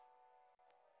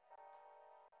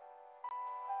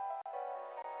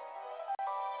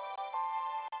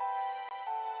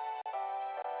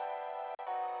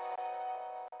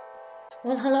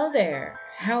Well, hello there.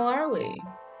 How are we?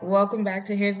 Welcome back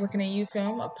to Here's Looking at You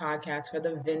Film, a podcast for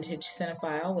the vintage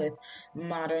cinephile with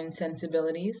modern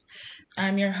sensibilities.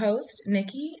 I'm your host,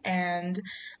 Nikki, and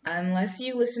unless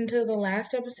you listened to the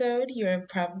last episode, you're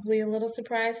probably a little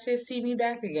surprised to see me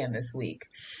back again this week.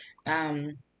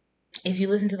 Um, if you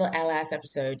listened to the last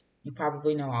episode, you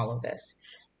probably know all of this.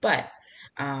 But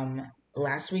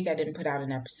last week I didn't put out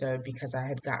an episode because I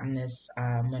had gotten this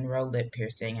Monroe lip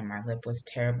piercing and my lip was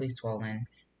terribly swollen.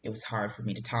 It was hard for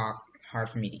me to talk, hard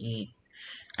for me to eat.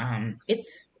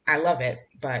 I love it,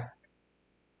 but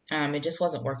it just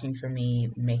wasn't working for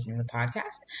me making the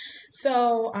podcast.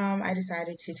 So I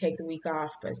decided to take the week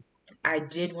off, but I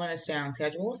did want to stay on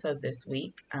schedule. So this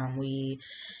week we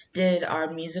did our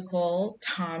musical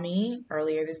Tommy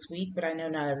earlier this week, but I know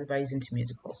not everybody's into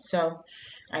musicals. So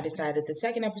I decided the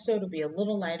second episode would be a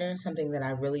little lighter, something that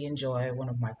I really enjoy, one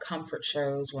of my comfort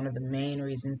shows, one of the main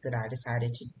reasons that I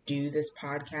decided to do this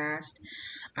podcast.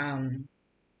 Um,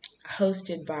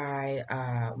 Hosted by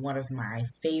one of my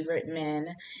favorite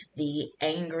men, the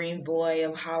angry boy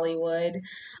of Hollywood.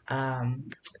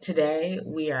 Um, Today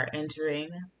we are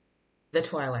entering the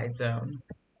Twilight Zone.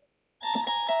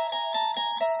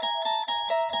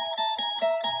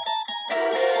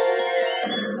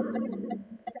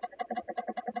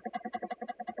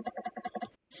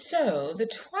 So, The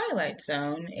Twilight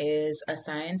Zone is a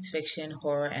science fiction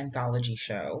horror anthology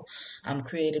show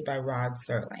created by Rod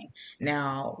Serling.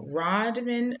 Now,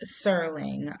 Rodman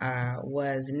Serling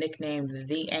was nicknamed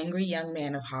the Angry Young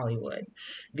Man of Hollywood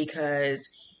because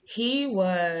he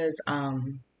was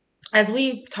as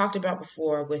we talked about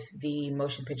before with the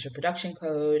motion picture production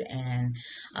code and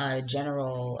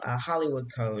general Hollywood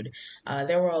code,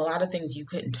 there were a lot of things you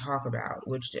couldn't talk about,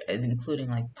 which including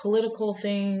like political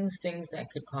things, things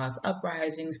that could cause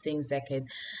uprisings, things that could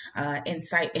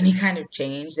incite any kind of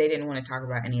change. They didn't want to talk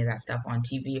about any of that stuff on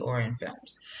TV or in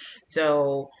films.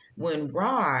 So when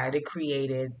Rod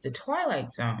created the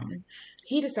Twilight Zone,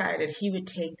 he decided he would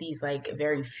take these like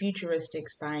very futuristic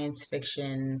science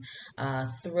fiction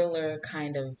thriller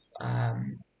kind of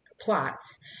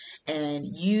plots and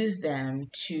use them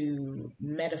to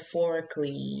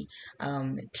metaphorically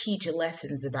teach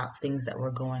lessons about things that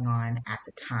were going on at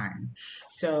the time.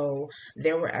 So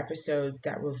there were episodes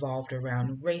that revolved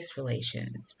around race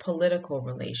relations, political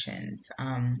relations,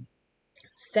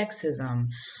 sexism,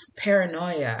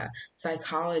 paranoia,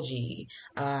 psychology,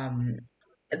 um,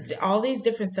 all these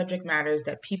different subject matters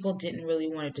that people didn't really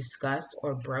want to discuss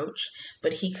or broach,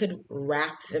 but he could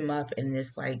wrap them up in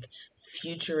this like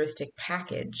futuristic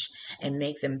package and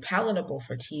make them palatable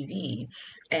for TV.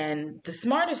 And the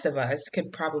smartest of us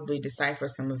could probably decipher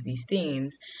some of these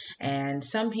themes, and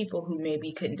some people who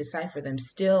maybe couldn't decipher them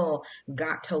still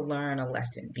got to learn a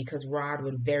lesson because Rod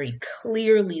would very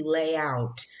clearly lay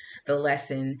out the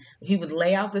lesson. He would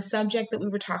lay out the subject that we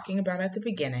were talking about at the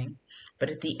beginning, but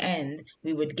at the end,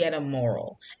 we would get a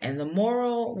moral. And the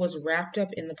moral was wrapped up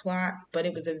in the plot, but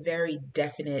it was a very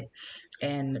definite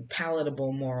and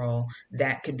palatable moral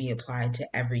that could be applied to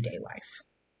everyday life.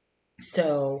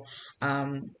 So,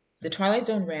 the Twilight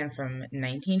Zone ran from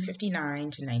 1959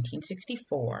 to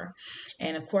 1964.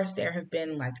 And of course, there have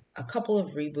been like a couple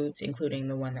of reboots, including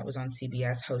the one that was on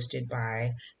CBS, hosted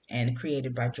by and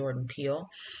created by Jordan Peele.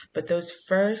 But those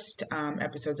first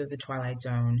episodes of The Twilight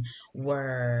Zone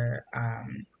were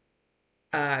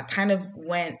kind of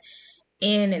went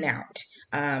in and out.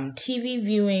 TV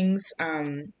viewings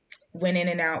went in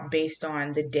and out based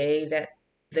on the day that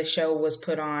the show was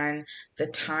put on, the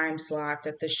time slot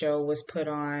that the show was put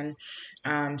on.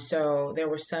 So there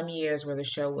were some years where the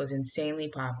show was insanely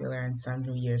popular and some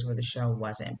years where the show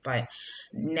wasn't. But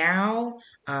now,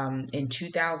 in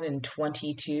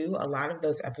 2022, a lot of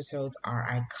those episodes are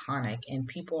iconic and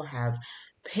people have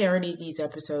parodied these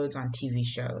episodes on TV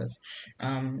shows,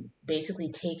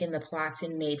 basically taken the plots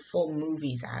and made full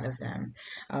movies out of them,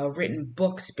 written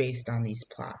books based on these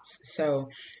plots. So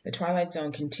the Twilight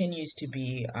Zone continues to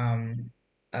be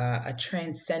a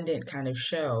transcendent kind of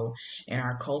show in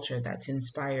our culture that's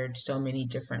inspired so many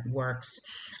different works.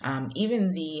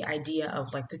 Even the idea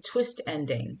of like the twist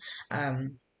ending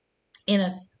in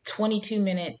a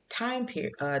 22-minute time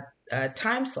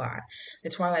slot, the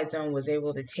Twilight Zone was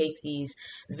able to take these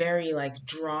very like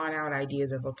drawn out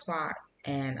ideas of a plot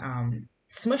and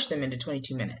smush them into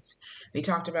 22 minutes. We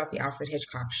talked about the Alfred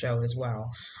Hitchcock show as well,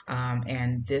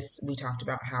 and this we talked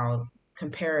about how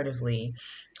comparatively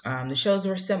the shows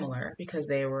were similar because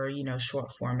they were,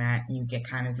 short format. You get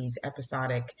kind of these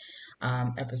episodic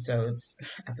episodes,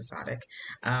 episodic.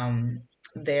 Um,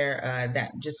 they're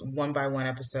that just one by one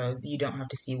episode. You don't have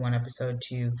to see one episode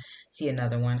to see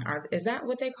another one. Is that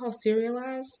what they call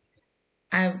serialized?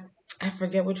 I I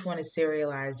forget which one is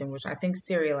serialized and which I think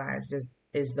serialized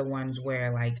is the ones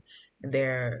where like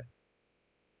they're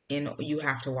in you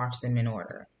have to watch them in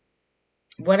order.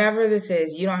 Whatever this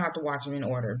is, you don't have to watch them in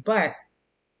order. But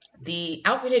the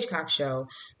Alfred Hitchcock show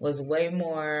was way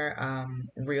more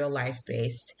real life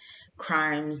based.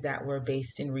 Crimes that were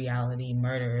based in reality,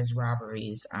 murders,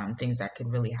 robberies, things that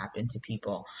could really happen to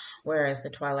people. Whereas the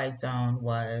Twilight Zone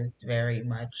was very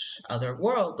much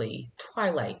otherworldly,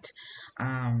 Twilight.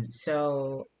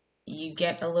 So you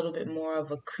get a little bit more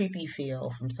of a creepy feel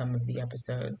from some of the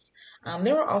episodes.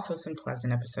 There were also some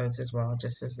pleasant episodes as well,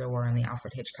 just as there were in the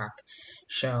Alfred Hitchcock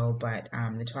show. But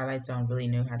the Twilight Zone really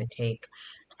knew how to take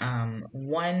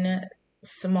one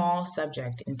small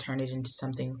subject and turn it into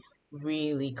something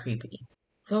really creepy.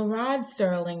 So, Rod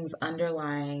Serling's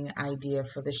underlying idea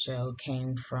for the show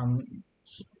came from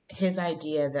his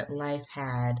idea that life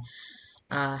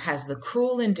has the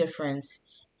cruel indifference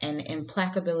and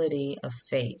implacability of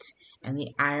fate and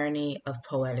the irony of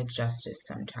poetic justice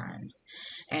sometimes.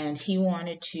 And he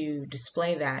wanted to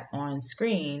display that on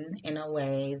screen in a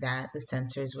way that the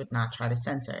censors would not try to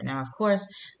censor. Now, of course,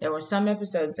 there were some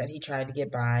episodes that he tried to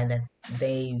get by that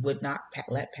they would not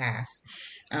let pass.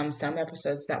 Some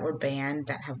episodes that were banned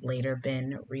that have later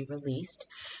been re released.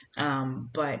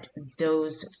 But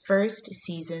those first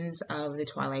seasons of The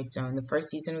Twilight Zone, the first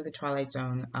season of The Twilight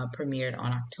Zone premiered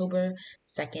on October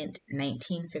 2nd,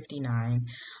 1959,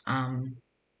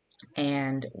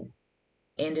 and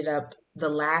ended up the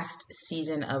last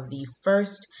season of the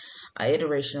first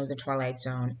iteration of The Twilight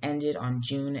Zone ended on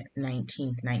June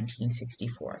 19th,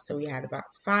 1964. So we had about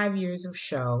 5 years of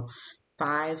show,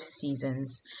 5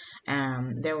 seasons.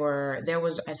 There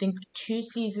was I think 2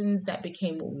 seasons that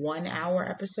became 1 hour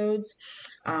episodes,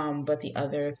 but the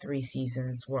other 3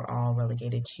 seasons were all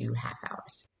relegated to half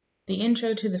hours. The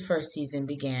intro to the first season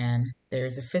began, "There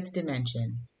is a fifth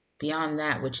dimension, beyond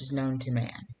that which is known to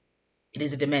man. It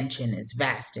is a dimension as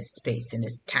vast as space and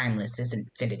as timeless as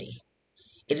infinity.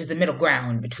 It is the middle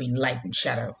ground between light and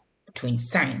shadow, between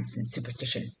science and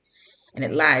superstition, and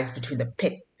it lies between the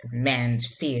pit of man's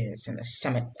fears and the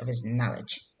summit of his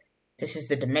knowledge. This is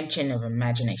the dimension of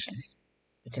imagination.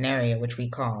 It's an area which we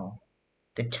call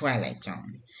the Twilight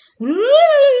Zone."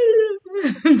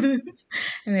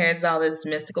 And there's all this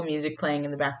mystical music playing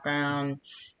in the background,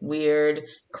 weird,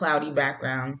 cloudy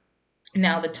background.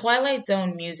 Now, the Twilight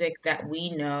Zone music that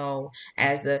we know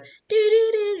as the do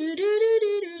do do do do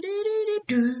do do do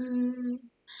do,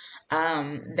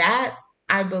 that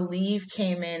I believe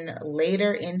came in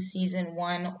later in season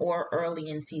one or early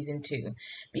in season two,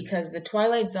 because the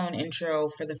Twilight Zone intro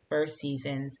for the first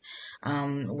seasons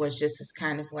was just this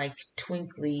kind of like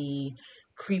twinkly,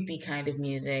 creepy kind of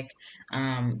music.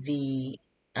 The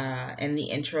and the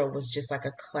intro was just like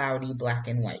a cloudy black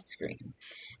and white screen.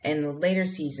 In the later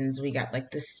seasons, we got like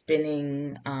the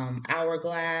spinning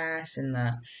hourglass and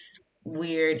the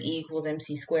weird E equals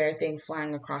MC square thing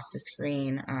flying across the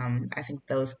screen. I think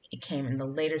those came in the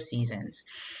later seasons.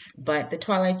 But the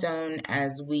Twilight Zone,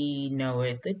 as we know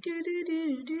it, the do do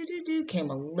do do do do, came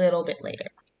a little bit later.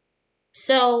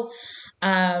 So,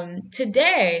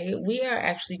 today we are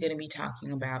actually going to be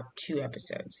talking about 2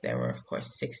 episodes. There were, of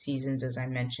course, 6 seasons, as I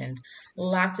mentioned.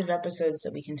 Lots of episodes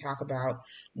that we can talk about.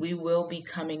 We will be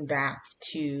coming back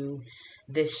to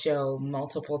this show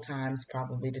multiple times,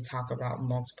 probably to talk about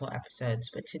multiple episodes.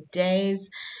 But today's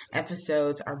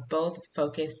episodes are both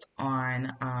focused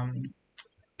on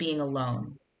being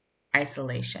alone,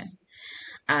 isolation.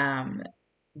 Um,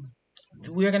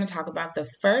 we're going to talk about the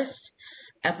first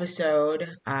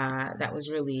episode that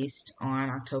was released on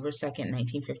October 2nd,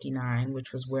 1959,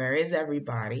 which was "Where Is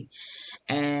Everybody?"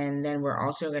 And then we're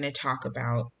also going to talk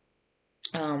about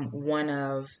one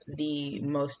of the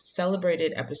most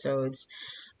celebrated episodes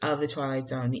of The Twilight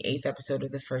Zone, the 8th episode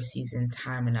of the first season,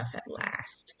 "Time Enough at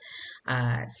Last."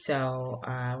 So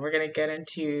we're going to get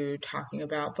into talking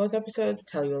about both episodes,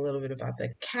 tell you a little bit about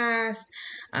the cast,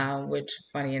 which,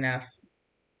 funny enough,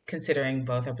 considering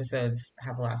both episodes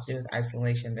have a lot to do with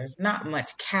isolation, there's not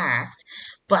much cast,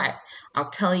 but I'll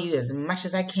tell you as much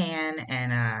as I can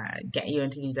and get you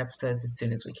into these episodes as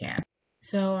soon as we can.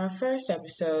 So, our first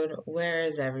episode, "Where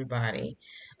Is Everybody?"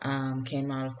 Came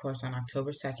out, of course, on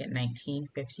October 2nd,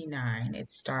 1959.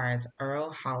 It stars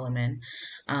Earl Holliman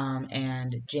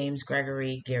and James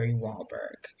Gregory, Gary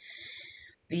Wahlberg.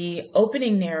 The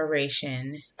opening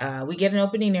narration, we get an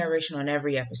opening narration on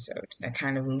every episode that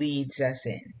kind of leads us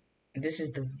in. This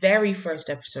is the very first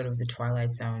episode of The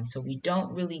Twilight Zone, so we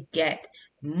don't really get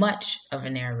much of a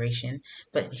narration,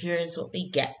 but here's what we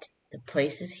get. The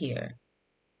place is here,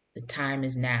 the time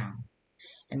is now,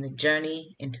 and the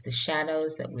journey into the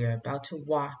shadows that we are about to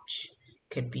watch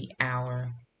could be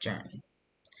our journey.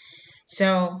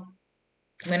 So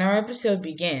when our episode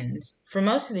begins, for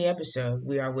most of the episode,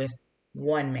 we are with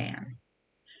one man.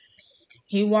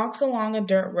 He walks along a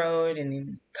dirt road and he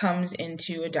comes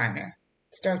into a diner.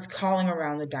 Starts calling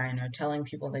around the diner, telling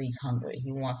people that he's hungry.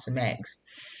 He wants some eggs.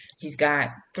 He's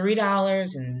got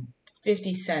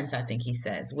 $3.50, I think he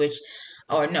says,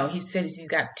 or no, he says he's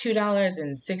got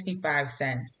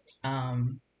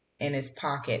 $2.65 in his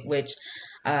pocket, which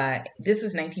this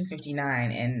is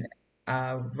 1959 and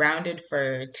rounded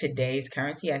for today's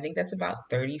currency, I think that's about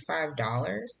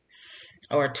 $35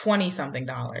 or 20 something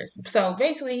dollars. So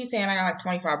basically he's saying I got like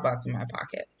 25 bucks in my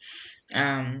pocket.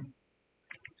 Um,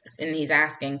 and he's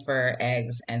asking for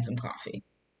eggs and some coffee.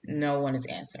 No one is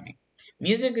answering.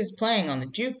 Music is playing on the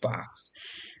jukebox.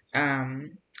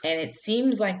 And it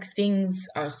seems like things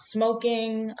are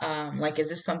smoking, like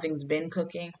as if something's been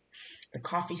cooking. The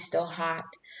coffee's still hot,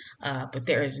 but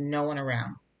there is no one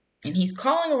around. And he's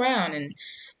calling around and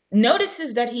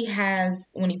notices that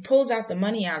when he pulls out the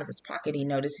money out of his pocket, he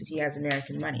notices he has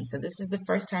American money. So this is the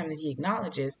first time that he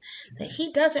acknowledges that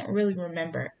he doesn't really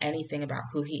remember anything about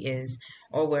who he is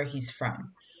or where he's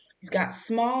from. He's got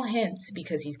small hints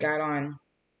because he's got on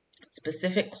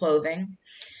specific clothing.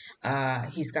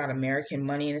 He's got American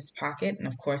money in his pocket, and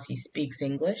of course he speaks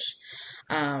English.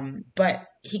 But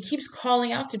he keeps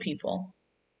calling out to people.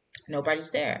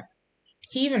 Nobody's there.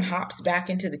 He even hops back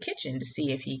into the kitchen to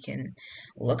see if he can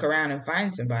look around and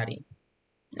find somebody.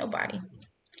 Nobody.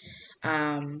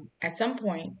 At some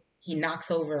point, he knocks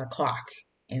over a clock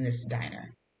in this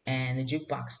diner, and the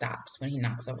jukebox stops when he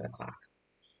knocks over the clock.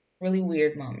 Really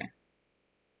weird moment.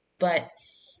 But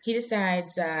he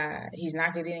decides he's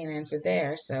not getting an answer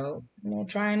there, so we'll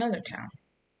try another town.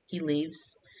 He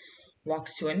leaves,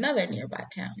 walks to another nearby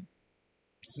town.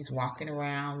 He's walking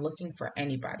around looking for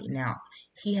anybody. Now,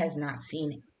 he has not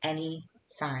seen any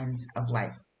signs of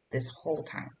life this whole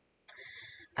time.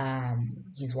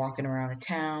 He's walking around the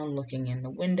town, looking in the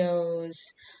windows,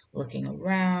 looking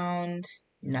around,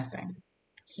 nothing.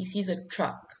 He sees a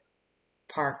truck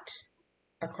parked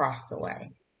across the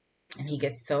way. And he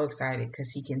gets so excited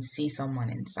because he can see someone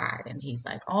inside. And he's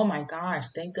like, oh my gosh,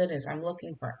 thank goodness, I'm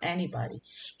looking for anybody.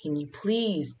 Can you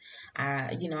please,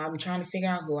 I'm trying to figure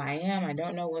out who I am. I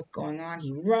don't know what's going on.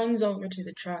 He runs over to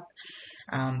the truck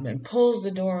and pulls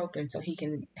the door open so he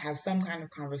can have some kind of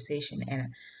conversation. And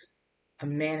a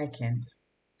mannequin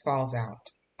falls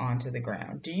out onto the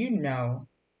ground. Do you know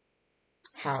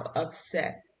how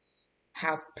upset,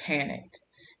 how panicked,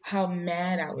 how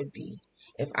mad I would be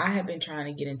if I had been trying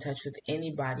to get in touch with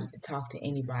anybody to talk to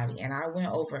anybody and I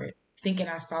went over thinking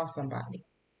I saw somebody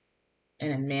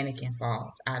and a mannequin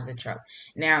falls out of the truck.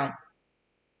 Now,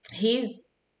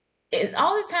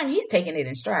 all this time he's taking it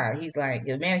in stride. He's like,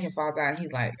 the mannequin falls out and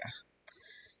he's like,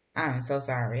 I'm so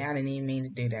sorry. I didn't even mean to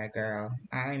do that, girl.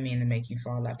 I didn't mean to make you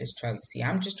fall out this truck. See,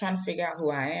 I'm just trying to figure out who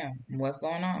I am and what's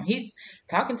going on. He's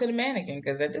talking to the mannequin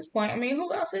because at this point, I mean,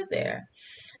 who else is there?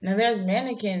 Now, there's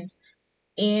mannequins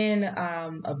in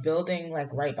a building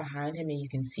like right behind him, and you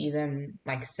can see them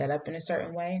like set up in a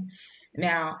certain way.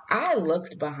 Now, I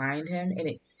looked behind him and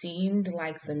it seemed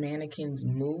like the mannequins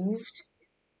moved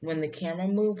when the camera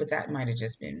moved, but that might have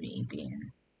just been me being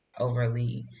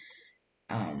overly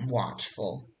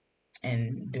watchful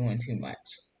and doing too much.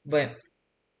 But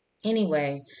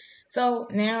anyway, so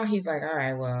now he's like, all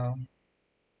right, well,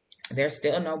 there's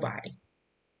still nobody.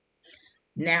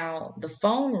 Now the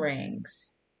phone rings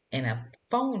in a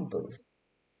phone booth.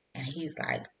 And he's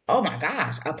like, oh my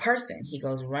gosh, a person. He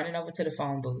goes running over to the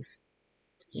phone booth.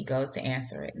 He goes to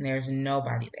answer it, and there's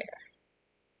nobody there.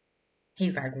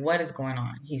 He's like, what is going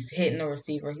on? He's hitting the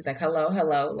receiver. He's like, hello,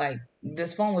 hello. Like,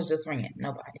 this phone was just ringing.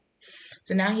 Nobody.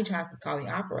 So now he tries to call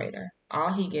the operator.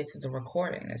 All he gets is a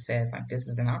recording that says, like, this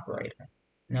is an operator.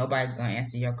 Nobody's going to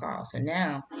answer your call. So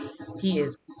now he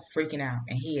is freaking out,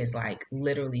 and he is, like,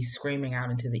 literally screaming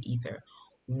out into the ether.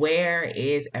 Where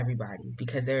is everybody?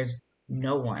 Because there's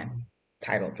no one.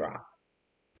 Title drop.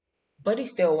 But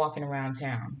he's still walking around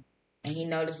town. And he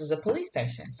notices a police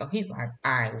station. So he's like,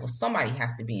 all right, well, somebody has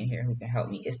to be in here who can help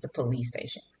me. It's the police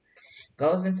station.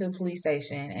 Goes into the police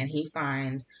station and he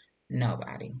finds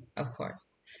nobody, of course.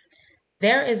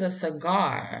 There is a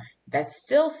cigar that's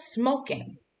still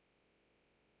smoking.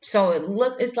 So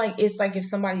it's like if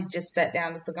somebody just set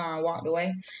down the cigar and walked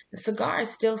away. The cigar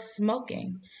is still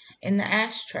smoking in the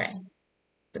ashtray.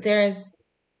 But there is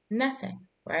nothing,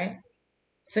 right?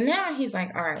 So now he's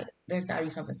like, all right, there's got to be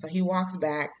something. So he walks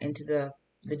back into the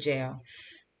jail,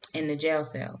 in the jail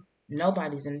cells.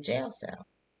 Nobody's in the jail cell.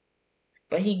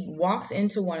 But he walks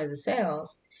into one of the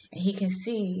cells and he can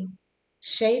see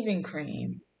shaving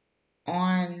cream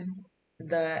on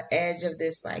the edge of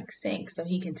this like sink so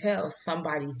he can tell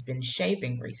somebody's been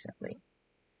shaving recently.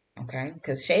 Okay,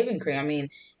 because shaving cream, I mean,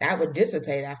 that would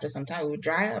dissipate after some time. It would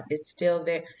dry up. It's still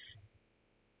there.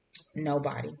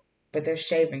 Nobody, but there's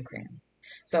shaving cream.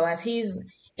 So as he's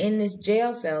in this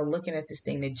jail cell looking at this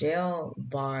thing, the jail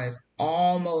bars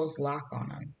almost lock on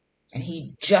him, and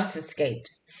he just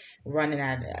escapes running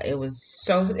out. It's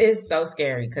so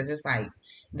scary because it's like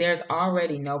there's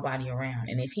already nobody around,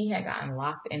 and if he had gotten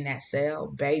locked in that cell,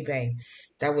 baby,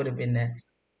 that would have been the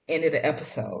end of the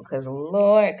episode. Because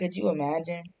Lord, could you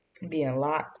imagine being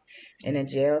locked in a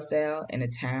jail cell in a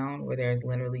town where there's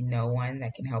literally no one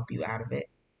that can help you out of it?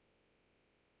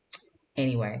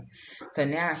 Anyway, so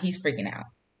now he's freaking out.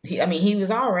 He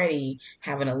was already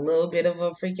having a little bit of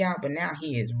a freak out, but now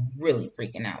he is really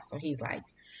freaking out. So he's like,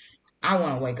 I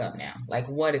want to wake up now. Like,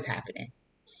 what is happening?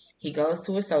 He goes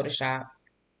to a soda shop,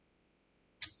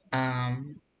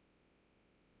 um,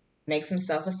 makes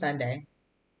himself a sundae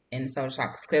in the soda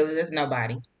shop because clearly there's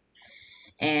nobody.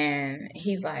 And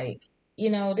he's like,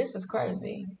 this is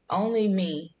crazy. Only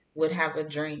me would have a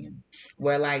dream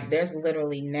where, like, there's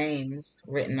literally names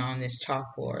written on this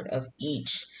chalkboard of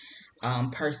each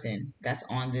person that's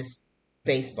on this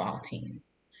baseball team.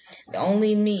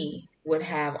 Only me would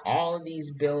have all of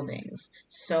these buildings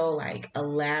so like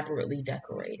elaborately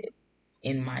decorated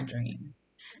in my dream.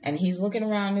 And he's looking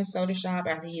around his soda shop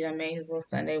after he done made his little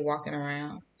sundae walking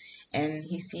around, and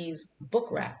he sees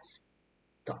book racks.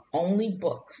 The only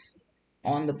books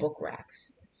on the book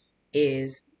racks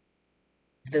is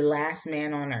The Last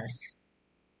Man on Earth,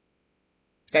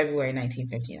 February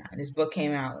 1959. This book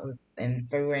came out in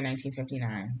February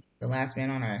 1959, The Last Man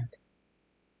on Earth.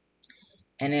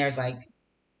 And there's like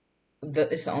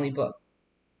it's the only book.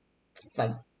 It's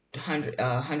like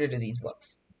 100 of these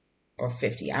books or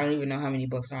 50. I don't even know how many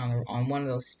books are on one of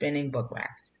those spinning book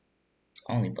racks.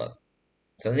 Only book.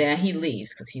 So then he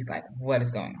leaves because he's like, what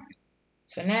is going on?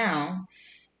 So now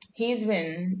he's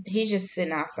just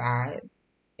sitting outside.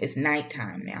 It's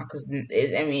nighttime now because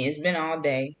it's been all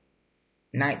day.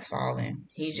 Night's falling.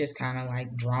 He's just kind of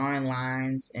like drawing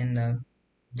lines in the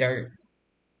dirt.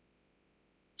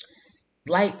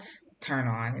 Lights turn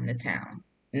on in the town.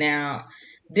 Now,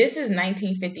 this is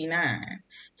 1959.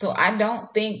 So I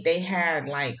don't think they had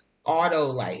like auto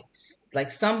lights.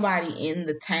 Like somebody in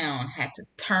the town had to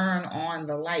turn on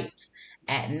the lights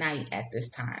at night at this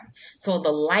time. So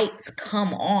the lights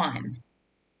come on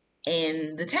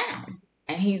in the town.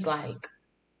 And he's like,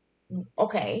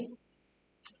 okay.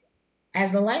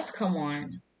 As the lights come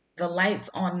on, the lights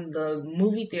on the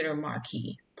movie theater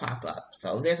marquee pop up.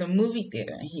 So there's a movie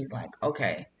theater, and he's like,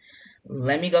 okay,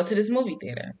 let me go to this movie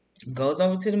theater. Goes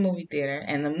over to the movie theater,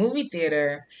 and the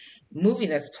movie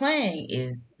that's playing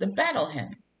is The Battle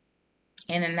Hymn.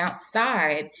 And then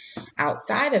outside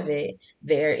of it,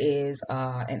 there is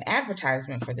an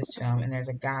advertisement for this film, and there's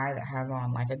a guy that has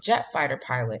on like a jet fighter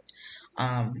pilot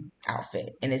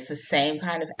outfit, and it's the same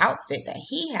kind of outfit that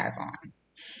he has on.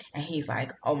 And he's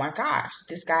like, oh my gosh,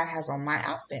 this guy has on my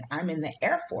outfit. I'm in the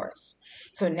Air Force.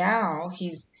 So now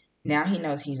he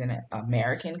knows he's an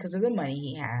American because of the money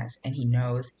he has, and he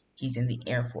knows he's in the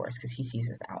Air Force because he sees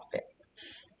his outfit.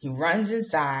 He runs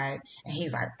inside and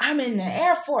he's like, I'm in the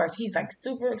Air Force. He's like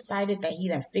super excited that he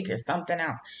done figured something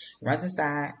out. Runs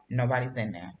inside, nobody's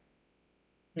in there.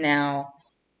 Now,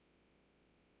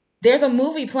 there's a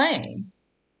movie playing.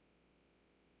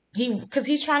 Because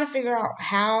he's trying to figure out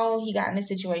how he got in this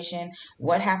situation,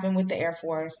 what happened with the Air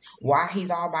Force, why he's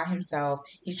all by himself.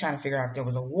 He's trying to figure out if there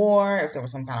was a war, if there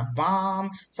was some kind of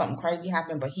bomb, something crazy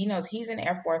happened. But he knows he's in the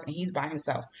Air Force and he's by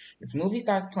himself. This movie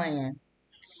starts playing,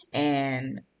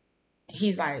 and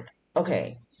he's like,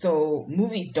 okay, so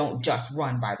movies don't just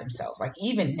run by themselves. Like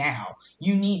even now,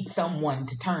 you need someone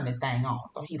to turn the thing on.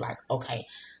 So he's like, okay,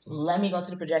 let me go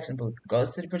to the projection booth.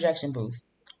 Goes to the projection booth.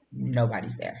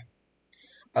 Nobody's there.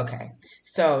 Okay.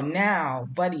 So now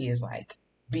Buddy is like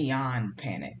beyond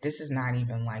panic. This is not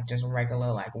even like just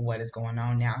regular, like, what is going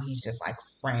on now? He's just like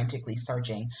frantically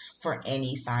searching for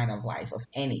any sign of life, of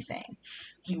anything.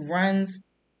 He runs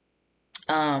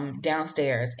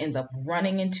downstairs, ends up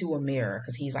running into a mirror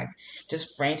because he's like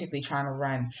just frantically trying to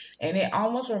run. And it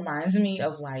almost reminds me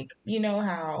of like,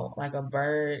 how like a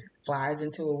bird flies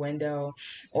into a window,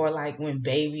 or like when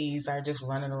babies are just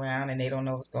running around and they don't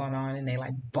know what's going on and they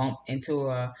like bump into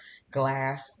a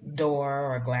glass door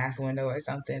or a glass window or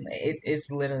something.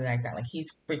 It's literally like that. Like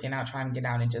he's freaking out trying to get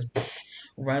out and just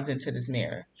runs into this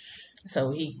mirror.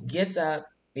 So he gets up.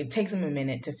 It takes him a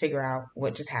minute to figure out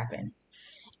what just happened.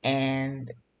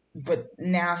 But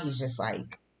now he's just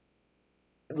like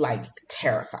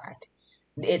terrified.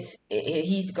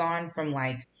 He's gone from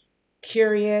like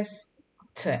curious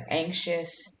to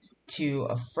anxious to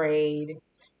afraid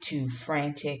to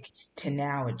frantic to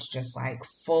now it's just like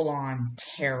full on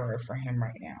terror for him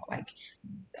right now. Like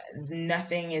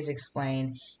nothing is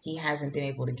explained. He hasn't been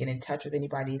able to get in touch with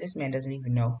anybody. This man doesn't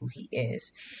even know who he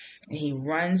is. And he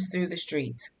runs through the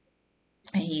streets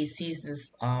and he sees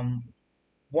this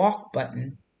walk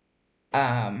button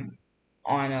um,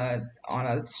 on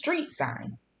a street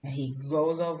sign. And he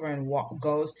goes over and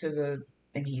goes to the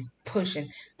and he's pushing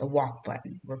the walk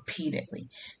button repeatedly.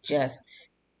 Just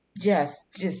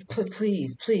put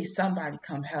please somebody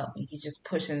come help me. He's just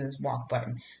pushing this walk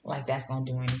button like that's gonna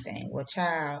do anything. Well,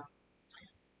 child,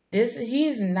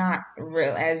 he's not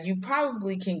real, as you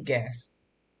probably can guess.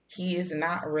 He is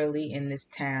not really in this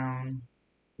town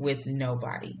with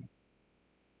nobody.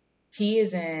 He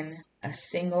is in a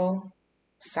single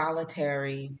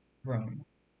solitary room.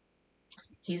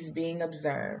 He's being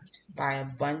observed by a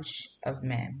bunch of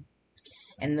men.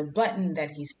 And the button that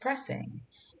he's pressing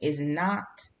is not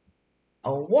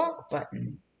a walk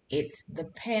button, it's the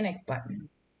panic button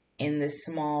in the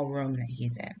small room that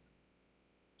he's in.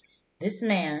 This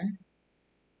man,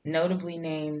 notably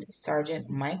named Sergeant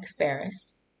Mike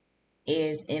Ferris,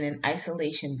 is in an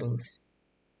isolation booth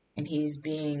and he's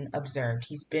being observed.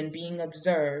 He's been being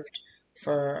observed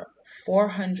for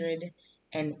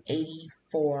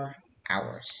 484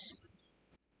 hours.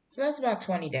 So that's about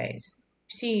 20 days.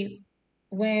 See,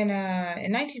 when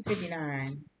in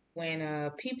 1959, when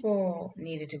people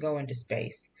needed to go into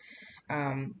space,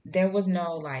 there was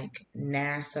no like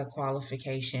NASA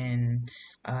qualification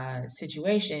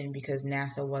situation because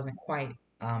NASA wasn't quite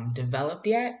developed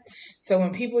yet. So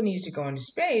when people needed to go into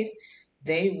space,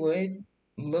 they would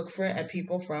look for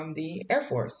people from the Air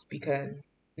Force because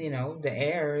the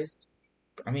air is,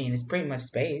 I mean, it's pretty much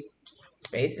space.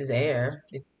 Space is air.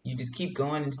 If you just keep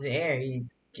going into the air, you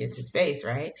get to space,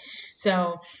 right?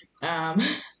 So um,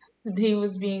 he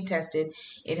was being tested.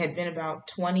 It had been about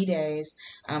 20 days,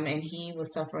 and he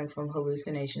was suffering from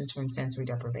hallucinations from sensory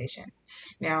deprivation.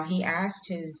 Now, he asked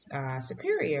his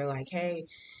superior, like, hey,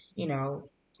 you know,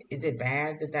 is it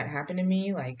bad that that happened to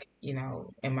me? Like,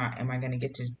 am I going to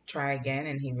get to try again?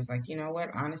 And he was like, you know what?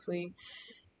 Honestly,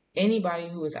 anybody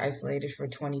who was isolated for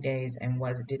 20 days and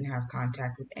didn't have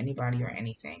contact with anybody or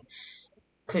anything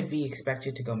could be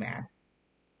expected to go mad.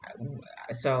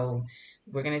 So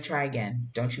we're going to try again.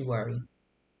 Don't you worry.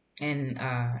 And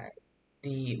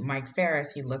the Mike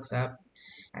Ferris, he looks up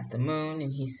at the moon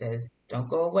and he says, don't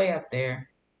go away up there.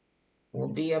 We'll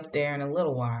be up there in a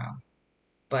little while.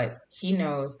 But he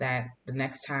knows that the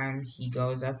next time he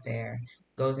goes up there,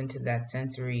 goes into that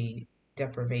sensory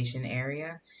deprivation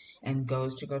area and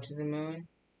goes to go to the moon,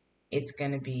 he's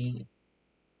going to be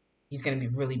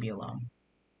really be alone.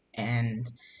 And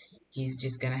he's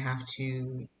just going to have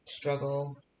to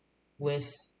struggle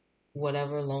with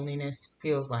whatever loneliness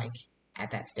feels like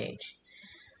at that stage.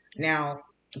 Now,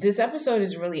 this episode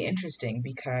is really interesting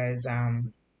because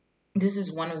this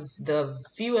is one of the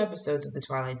few episodes of The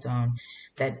Twilight Zone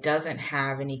that doesn't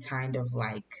have any kind of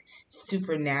like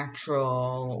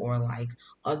supernatural or like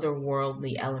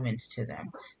otherworldly elements to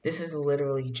them. This is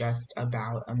literally just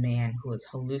about a man who is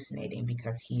hallucinating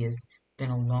because he has been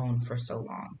alone for so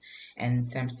long and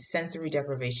sensory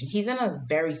deprivation. He's in a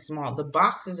very small, the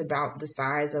box is about the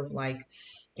size of like,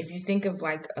 if you think of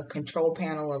like a control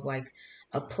panel of like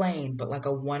a plane, but like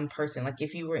a one person, like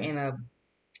if you were in a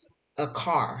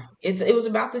car. It was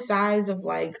about the size of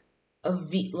like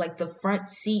like the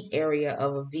front seat area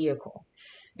of a vehicle,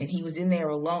 and he was in there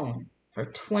alone for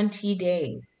 20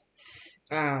 days,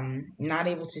 not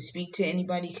able to speak to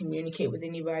anybody, communicate with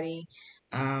anybody.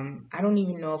 I don't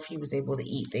even know if he was able to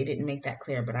eat. They didn't make that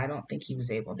clear, but I don't think he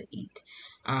was able to eat.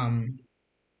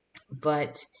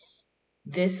 But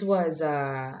this was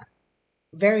a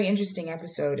very interesting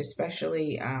episode,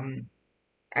 especially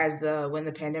when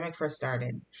the pandemic first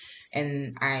started,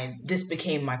 and this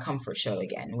became my comfort show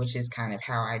again, which is kind of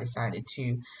how I decided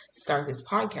to start this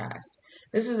podcast.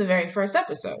 This is the very first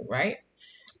episode, right?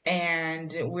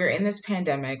 And we're in this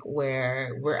pandemic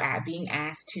where we're being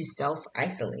asked to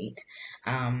self-isolate.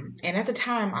 And at the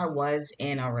time, I was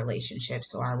in a relationship,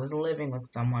 so I was living with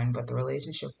someone, but the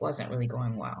relationship wasn't really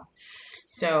going well.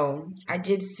 So I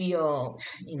did feel,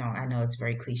 I know it's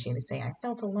very cliche to say I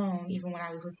felt alone even when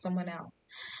I was with someone else.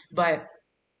 But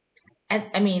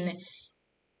I mean,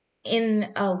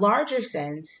 in a larger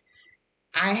sense,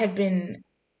 I live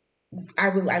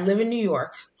in New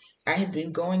York. I had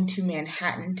been going to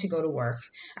Manhattan to go to work.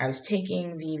 I was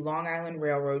taking the Long Island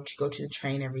Railroad to go to the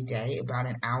train every day, about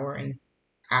an hour and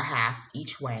a half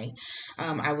each way.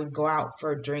 I would go out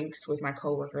for drinks with my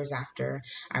coworkers after.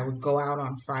 I would go out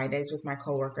on Fridays with my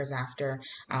coworkers after.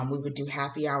 We would do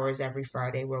happy hours every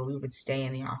Friday where we would stay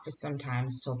in the office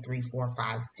sometimes till 3, 4,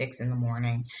 5, 6 in the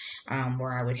morning,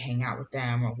 where I would hang out with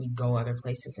them or we'd go other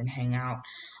places and hang out.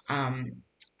 Um,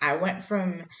 I went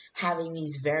from having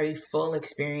these very full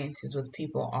experiences with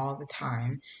people all the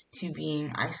time to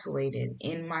being isolated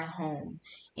in my home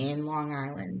in Long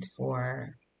Island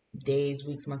for days,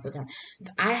 weeks, months at a time.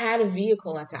 I had a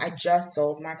vehicle at the time. I just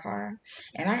sold my car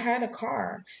and I had a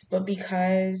car, but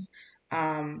because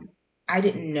um I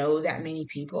didn't know that many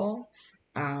people,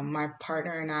 my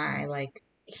partner and I, like,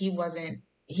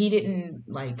 he didn't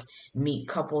like meet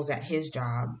couples at his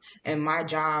job, and my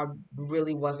job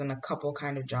really wasn't a couple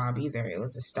kind of job either. It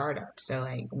was a startup. So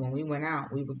like when we went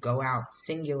out, we would go out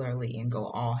singularly and go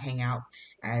all hang out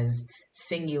as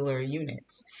singular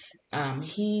units.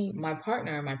 My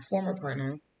partner, my former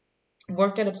partner,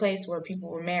 worked at a place where people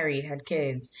were married, had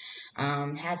kids,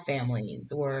 had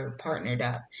families, were partnered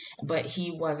up, but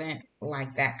he wasn't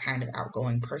like that kind of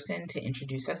outgoing person to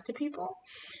introduce us to people.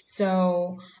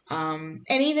 So, and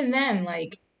even then,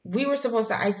 like, we were supposed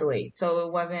to isolate, so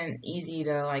it wasn't easy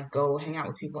to like go hang out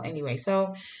with people anyway.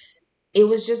 So it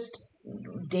was just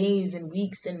days and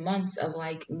weeks and months of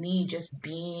like me just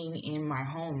being in my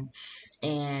home.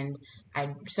 And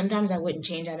I sometimes I wouldn't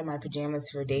change out of my pajamas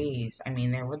for days. I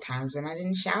mean, there were times when I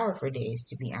didn't shower for days,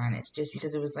 to be honest, just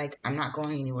because it was like, I'm not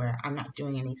going anywhere, I'm not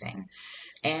doing anything.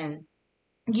 And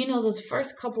those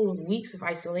first couple of weeks of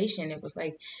isolation, it was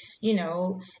like, you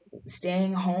know,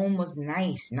 staying home was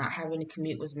nice. Not having to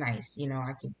commute was nice.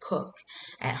 I could cook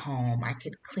at home. I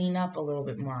could clean up a little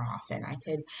bit more often. I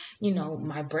could,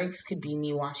 my breaks could be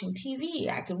me watching TV.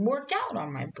 I could work out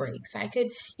on my breaks. I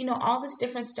could, all this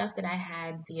different stuff that I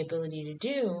had the ability to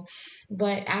do.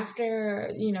 But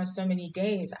after, so many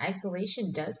days,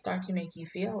 isolation does start to make you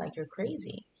feel like you're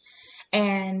crazy.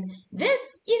 And this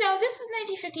is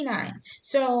 1959.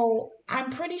 So I'm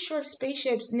pretty sure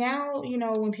spaceships now,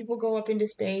 when people go up into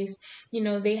space,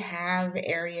 they have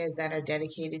areas that are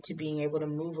dedicated to being able to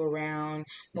move around,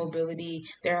 mobility.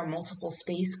 There are multiple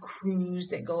space crews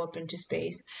that go up into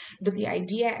space. But the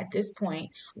idea at this point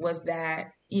was that,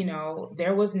 it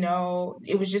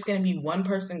was just going to be one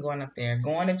person going up there,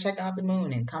 going to check out the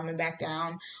moon and coming back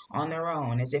down on their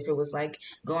own, as if it was like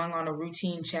going on a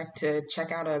routine check to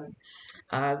check out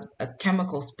a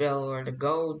chemical spill or to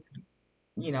go,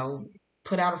 you know,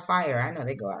 put out a fire. I know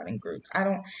they go out in groups.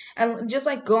 And just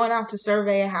like going out to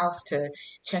survey a house to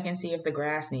check and see if the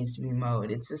grass needs to be mowed.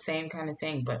 It's the same kind of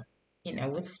thing, but,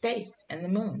 with space and the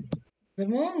moon. The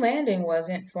moon landing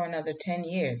wasn't for another 10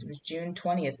 years. It was June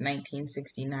 20th,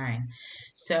 1969.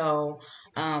 So,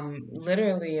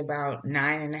 literally about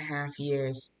 9.5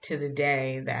 years to the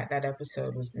day that that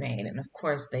episode was made. And of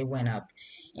course, they went up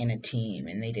in a team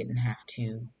and they didn't have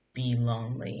to be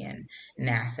lonely. And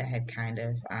NASA had kind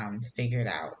of figured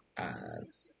out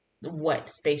what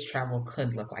space travel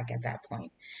could look like at that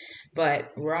point.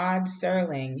 But Rod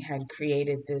Serling had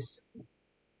created this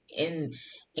in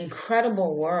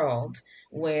incredible world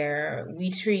where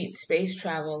we treat space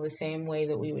travel the same way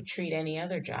that we would treat any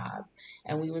other job.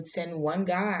 And we would send one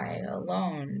guy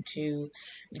alone to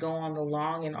go on the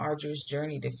long and arduous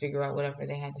journey to figure out whatever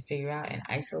they had to figure out. And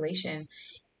isolation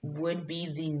would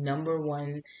be the number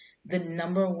one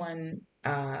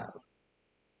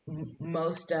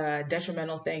most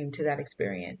detrimental thing to that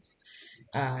experience.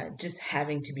 Just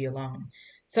having to be alone.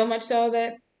 So much so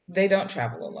that they don't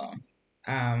travel alone.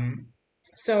 Um,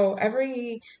 so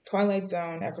every Twilight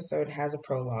Zone episode has a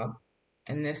prologue,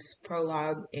 and this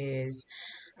prologue is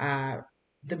uh,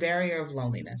 the barrier of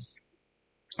loneliness.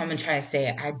 I'm gonna try to say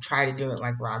it. I try to do it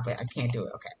like Rob, but I can't do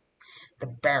it. Okay. The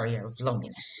barrier of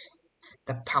loneliness,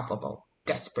 the palpable,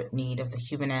 desperate need of the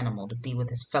human animal to be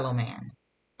with his fellow man,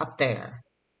 up there,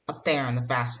 up there in the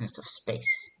vastness of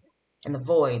space, in the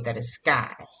void that is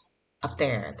sky. Up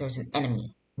there, there's an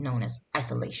enemy known as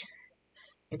isolation.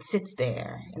 It sits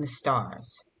there in the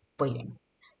stars, waiting,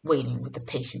 waiting with the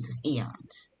patience of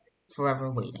eons, forever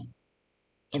waiting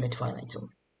in the Twilight Zone.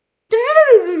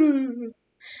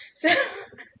 So,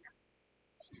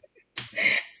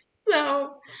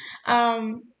 so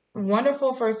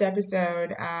wonderful first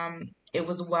episode. It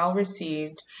was well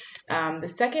received. The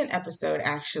second episode,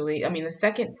 actually, I mean, the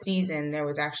second season, there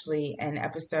was actually an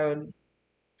episode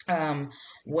um,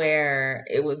 where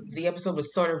the episode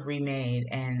was sort of remade,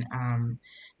 and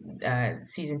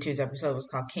season two's episode was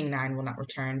called King Nine Will Not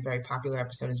Return. Very popular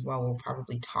episode as well. We'll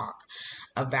probably talk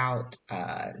about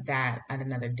that at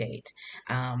another date.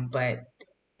 But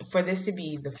for this to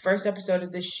be the first episode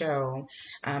of the show,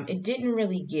 it didn't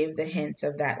really give the hints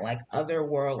of that like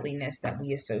otherworldliness that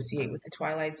we associate with the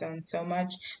Twilight Zone so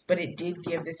much, but it did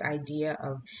give this idea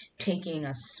of taking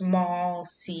a small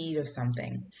seed of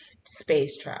something,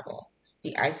 space travel.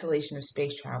 The isolation of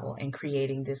space travel and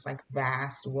creating this like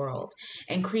vast world,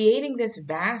 and creating this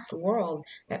vast world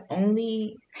that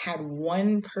only had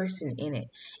one person in it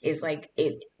is like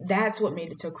it. That's what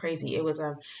made it so crazy. It was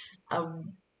a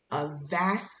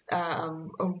vast, a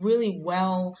really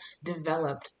well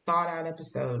developed, thought out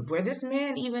episode where this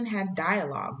man even had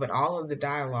dialogue, but all of the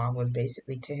dialogue was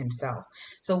basically to himself.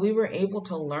 So we were able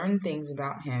to learn things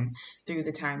about him through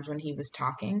the times when he was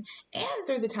talking and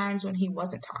through the times when he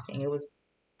wasn't talking. It was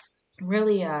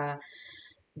really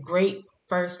great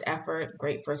first effort,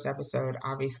 great first episode.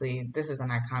 Obviously, this is an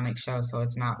iconic show, so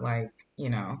it's not like,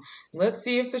 let's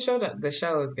see if the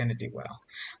show is going to do well.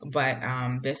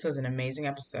 But this was an amazing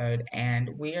episode, and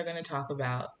we are going to talk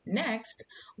about next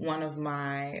one of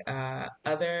my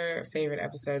other favorite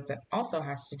episodes that also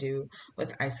has to do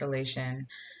with isolation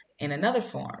in another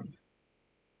form.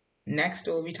 Next,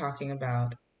 we'll be talking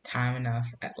about Time Enough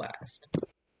at Last.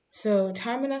 So,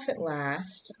 Time Enough at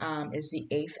Last is the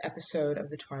eighth episode of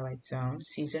The Twilight Zone,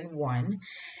 season one,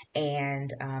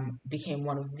 and became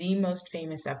one of the most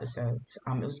famous episodes.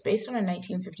 It was based on a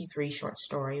 1953 short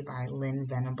story by Lynn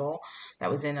Venable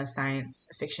that was in a science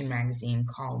fiction magazine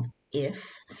called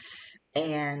If.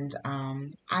 And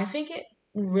I think it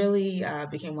really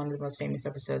became one of the most famous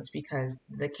episodes because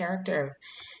the character of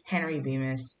Henry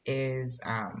Bemis is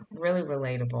really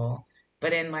relatable,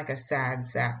 but in like a sad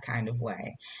sack kind of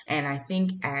way. And I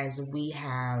think as we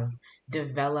have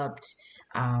developed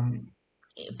um,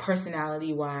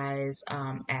 personality wise,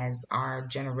 as our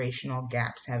generational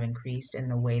gaps have increased in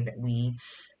the way that we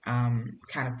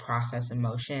kind of process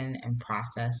emotion and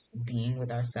process being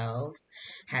with ourselves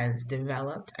has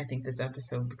developed, I think this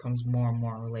episode becomes more and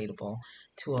more relatable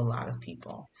to a lot of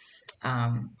people.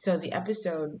 So the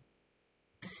episode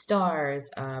stars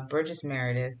Burgess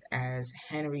Meredith as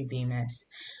Henry Bemis.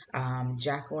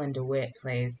 Jacqueline DeWitt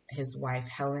plays his wife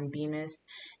Helen Bemis,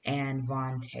 and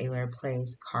Vaughn Taylor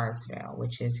plays Carsvale,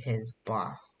 which is his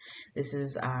boss. This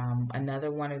is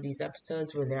another one of these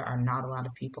episodes where there are not a lot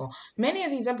of people. Many of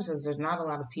these episodes, there's not a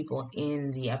lot of people in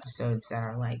the episodes that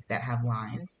are like that have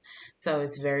lines, so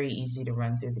it's very easy to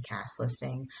run through the cast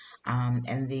listing,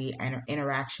 and the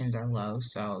interactions are low,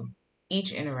 so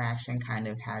each interaction kind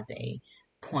of has a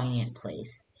poignant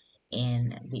place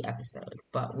in the episode.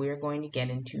 But we're going to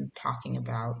get into talking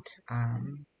about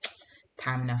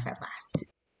Time Enough at Last.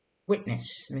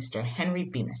 Witness Mr. Henry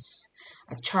Bemis,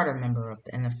 a charter member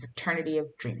in the Fraternity of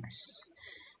Dreamers.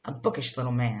 A bookish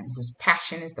little man whose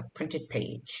passion is the printed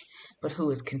page, but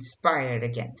who is conspired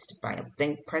against by a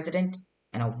bank president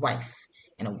and a wife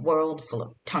in a world full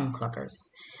of tongue cluckers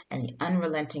and the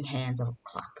unrelenting hands of a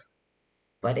clock.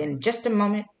 But in just a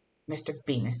moment, Mr.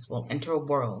 Bemis will enter a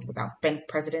world without bank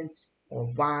presidents,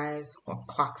 or wives, or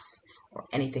clocks, or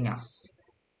anything else.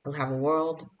 He'll have a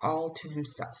world all to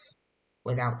himself,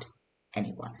 without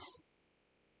anyone.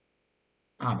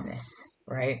 Ominous,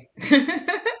 right?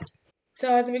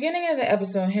 So at the beginning of the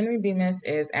episode, Henry Bemis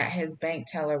is at his bank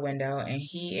teller window and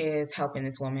he is helping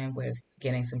this woman with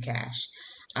getting some cash.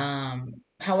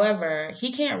 However,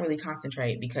 he can't really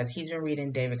concentrate because he's been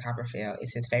reading David Copperfield.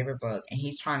 It's his favorite book, and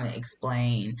he's trying to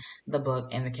explain the book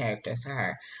and the characters to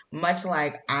her, much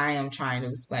like I am trying to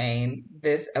explain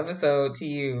this episode to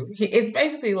you. It's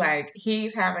basically like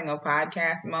he's having a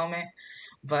podcast moment,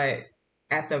 but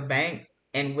at the bank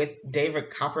and with David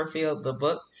Copperfield, the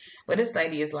book. But this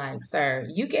lady is like, sir,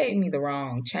 you gave me the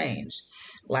wrong change.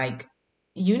 Like,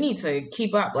 you need to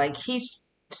keep up. Like, he's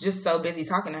just so busy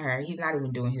talking to her, he's not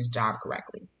even doing his job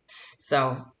correctly.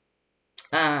 So,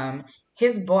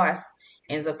 his boss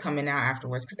ends up coming out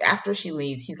afterwards because after she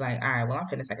leaves, he's like, all right, well, I'm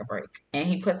finna take a break. And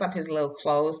he puts up his little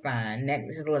close sign,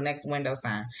 his little next window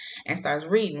sign, and starts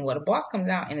reading. Well, the boss comes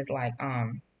out and is like,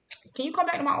 can you come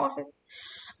back to my office?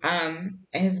 And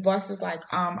his boss is like,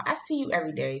 I see you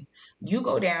every day. You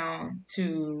go down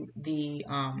to the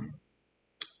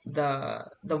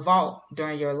vault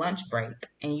during your lunch break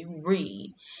and you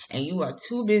read, and you are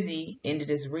too busy into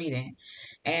this reading.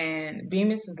 And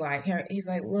Bemis is like, he's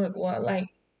like, look, well, like,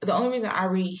 the only reason I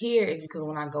read here is because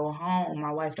when I go home,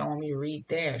 my wife don't want me to read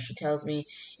there. She tells me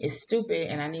it's stupid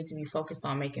and I need to be focused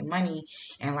on making money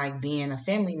and like being a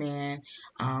family man.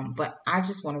 But I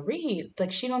just want to read.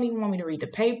 Like, she don't even want me to read the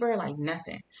paper, like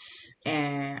nothing.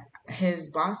 And his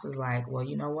boss is like, well,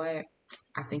 you know what?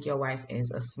 I think your wife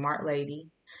is a smart lady.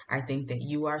 I think that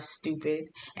you are stupid.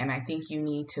 And I think you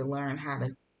need to learn how to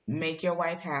make your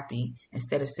wife happy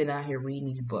instead of sitting out here reading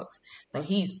these books. So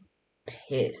he's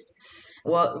pissed.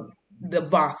 Well, the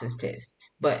boss is pissed,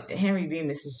 but Henry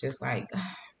Bemis is just like,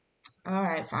 all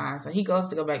right, fine. So he goes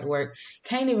to go back to work.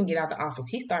 Can't even get out the office.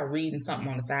 He started reading something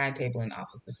on the side table in the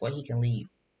office before he can leave.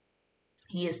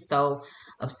 He is so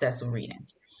obsessed with reading.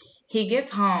 He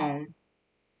gets home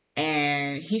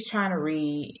and he's trying to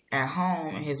read at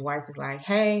home, and his wife is like,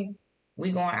 "Hey,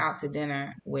 we going out to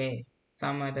dinner with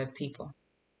some of the people.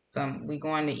 We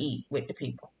going to eat with the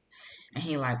people." And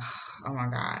he like, oh my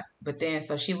God. But then,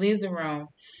 so she leaves the room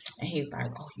and he's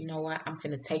like, oh, you know what? I'm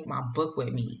finna take my book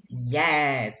with me.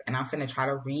 Yes. And I'm finna try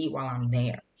to read while I'm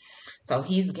there. So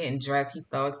he's getting dressed. He's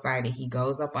so excited. He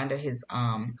goes up under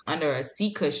a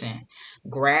seat cushion,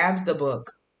 grabs the book,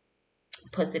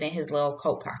 puts it in his little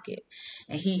coat pocket,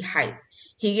 and he hyped.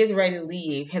 He gets ready to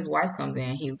leave. His wife comes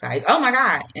in. He's like, oh my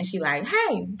God. And she like,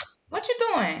 hey, what you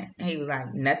doing? And he was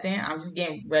like, nothing. I'm just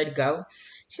getting ready to go.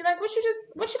 She like, what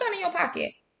you got in your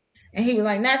pocket? And he was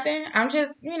like, nothing. I'm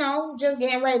just, just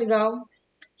getting ready to go.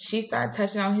 She started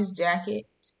touching on his jacket,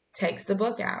 takes the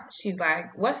book out. She's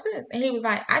like, what's this? And he was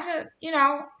like, I'm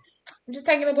just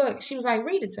taking a book. She was like,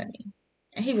 read it to me.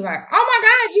 And he was like, oh my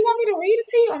God, you want me to read it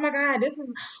to you? Oh my God, this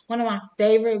is one of my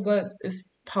favorite books.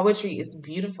 It's poetry. It's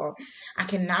beautiful. I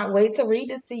cannot wait to read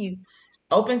this to you.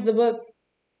 Opens the book.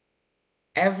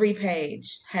 Every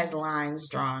page has lines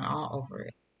drawn all over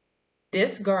it.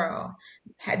 This girl,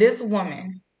 this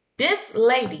woman, this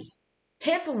lady,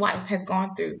 his wife has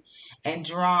gone through and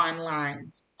drawn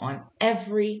lines on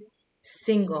every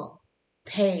single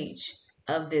page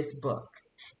of this book.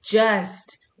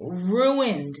 Just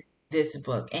ruined this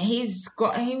book. And he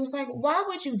was like, why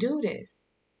would you do this?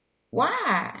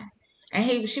 Why?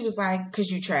 And she was like,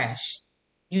 because you trash.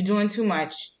 You doing too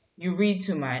much. You read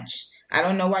too much. I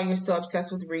don't know why you're so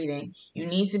obsessed with reading. You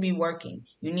need to be working.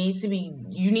 You need to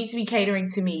be catering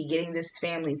to me, getting this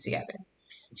family together.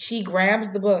 She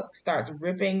grabs the book, starts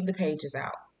ripping the pages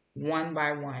out one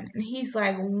by one. And he's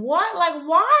like, what? Like,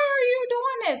 why are you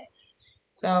doing this?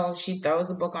 So she throws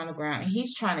the book on the ground and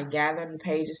he's trying to gather the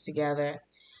pages together.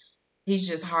 He's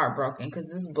just heartbroken because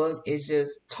this book is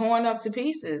just torn up to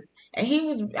pieces. And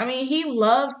he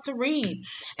loves to read.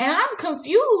 And I'm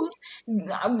confused.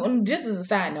 Just as a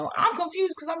side note, I'm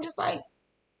confused because I'm just like,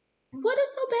 what is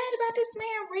so bad about this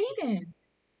man reading?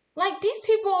 Like, these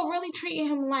people are really treating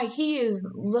him like he is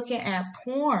looking at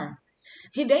porn.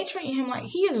 They treating him like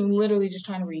he is literally just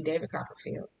trying to read David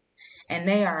Copperfield. And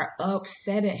they are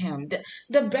upset at him.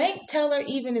 The bank teller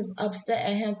even is upset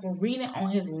at him for reading on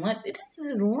his lunch. This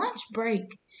is his lunch break.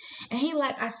 And he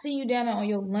like, I see you down there on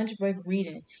your lunch break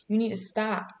reading. You need to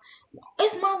stop.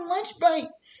 It's my lunch break.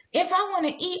 If I want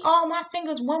to eat all my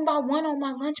fingers one by one on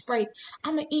my lunch break,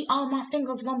 I'm going to eat all my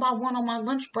fingers one by one on my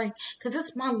lunch break because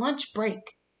it's my lunch break.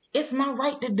 It's my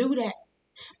right to do that.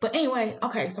 But anyway,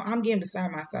 okay, so I'm getting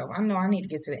beside myself. I know I need to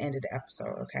get to the end of the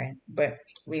episode, okay? But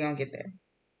we're going to get there.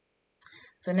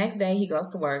 So next day he goes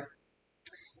to work,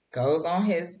 goes on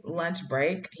his lunch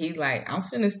break. He's like, I'm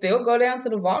finna still go down to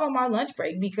the vault on my lunch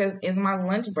break because it's my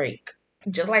lunch break.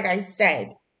 Just like I said.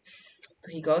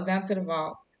 So he goes down to the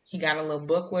vault. He got a little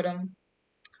book with him.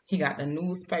 He got the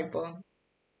newspaper.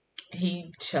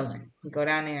 He chilling. He go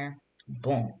down there.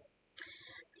 Boom.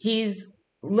 He's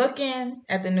looking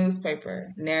at the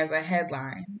newspaper and there's a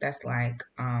headline that's like,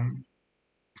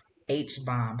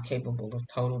 H-bomb capable of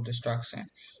total destruction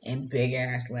in big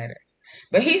ass letters.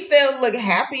 But he still looked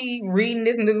happy reading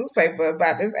this newspaper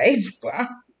about this H-bomb.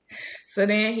 So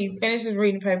then he finishes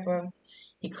reading the paper.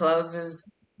 He closes.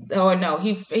 Oh no,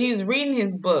 he's reading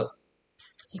his book.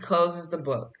 He closes the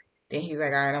book. Then he's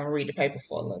like, all right, I'm gonna read the paper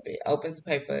for a little bit. Opens the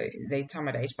paper. They talking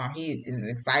about the H-bomb. He is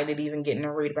excited even getting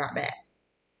to read about that.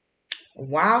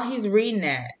 While he's reading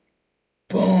that,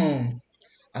 boom,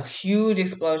 a huge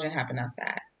explosion happened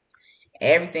outside.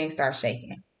 Everything starts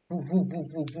shaking. All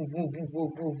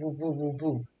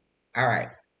right.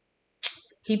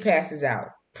 He passes out,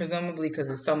 presumably because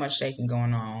there's so much shaking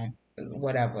going on.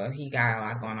 Whatever. He got a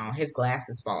lot going on. His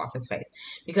glasses fall off his face.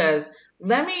 Because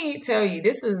let me tell you,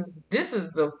 this is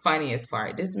the funniest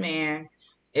part. This man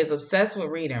is obsessed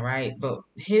with reading, right? But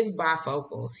his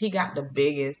bifocals, he got the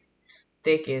biggest,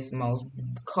 thickest, most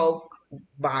Coke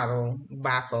bottle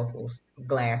bifocals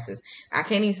glasses. I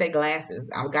can't even say glasses.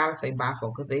 I gotta say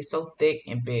bifocals because they're so thick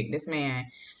and big. This man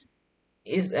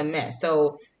is a mess.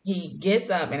 So he gets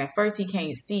up, and at first he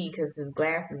can't see because his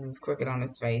glasses is crooked on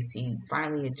his face. He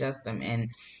finally adjusts them, and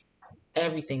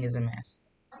everything is a mess.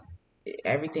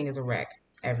 Everything is a wreck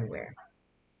everywhere.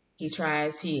 He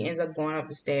ends up going up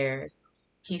the stairs.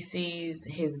 He sees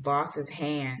his boss's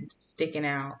hand sticking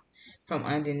out from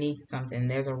underneath something.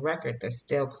 There's a record that's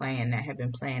still playing that had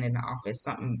been playing in the office,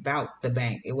 something about the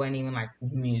bank. It wasn't even like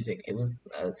music. It was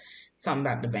something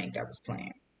about the bank that was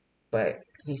playing. But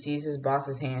he sees his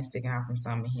boss's hand sticking out from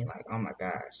something. He like, oh my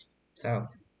gosh. So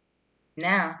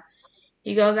now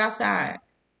he goes outside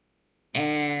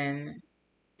and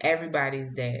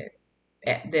everybody's dead.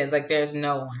 Like there's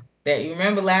no one. That you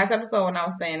remember last episode when I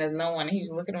was saying there's no one, and he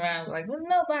was looking around like there's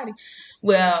nobody.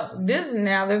 Well, there's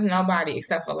nobody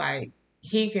except for like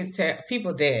he could tell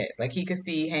people dead. Like he could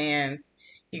see hands.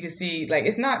 He could see like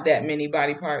it's not that many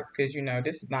body parts because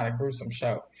this is not a gruesome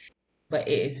show, but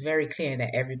it is very clear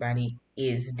that everybody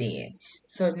is dead.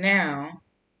 So now,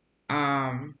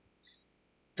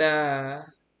 the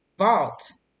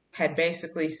vault had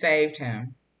basically saved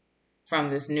him from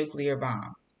this nuclear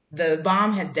bomb. The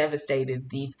bomb has devastated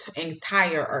the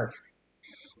entire Earth,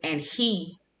 and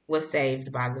he was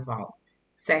saved by the vault.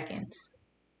 Seconds,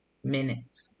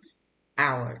 minutes,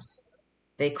 hours.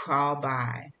 They crawl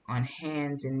by on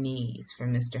hands and knees for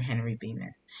Mr. Henry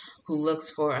Bemis, who looks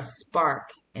for a spark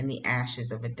in the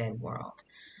ashes of a dead world.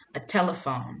 A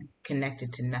telephone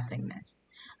connected to nothingness.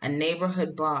 A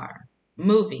neighborhood bar.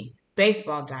 Movie.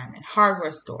 Baseball diamond.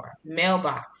 Hardware store.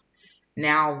 Mailbox.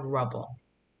 Now rubble.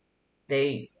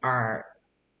 They are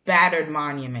battered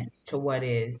monuments to what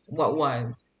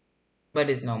was, but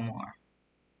is no more.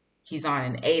 He's on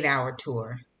an 8-hour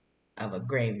tour of a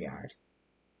graveyard.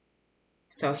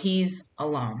 So he's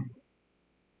alone,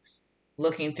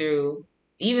 looking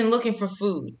for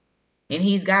food. And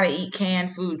he's got to eat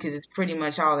canned food because it's pretty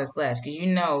much all that's left.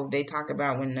 Because they talk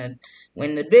about when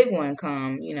the big one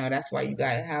come, that's why you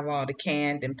got to have all the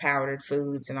canned and powdered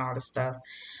foods and all the stuff,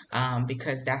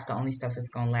 because that's the only stuff that's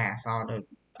gonna last. All the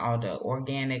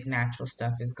organic, natural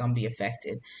stuff is gonna be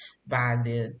affected by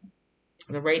the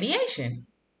radiation.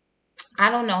 I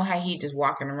don't know how he just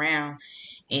walking around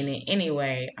in it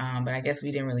anyway, but I guess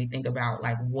we didn't really think about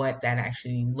like what that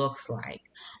actually looks like.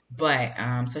 But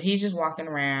so he's just walking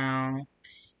around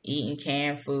eating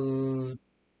canned food,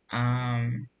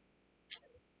 and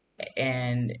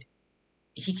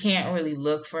he can't really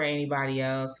look for anybody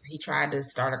else. He tried to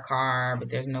start a car, but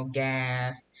there's no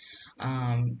gas.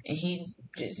 And he's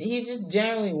just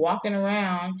generally walking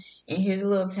around in his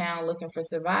little town looking for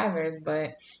survivors,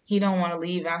 but he don't want to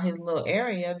leave out his little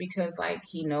area because like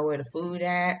he know where the food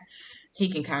at. He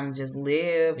can kind of just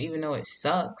live even though it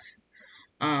sucks.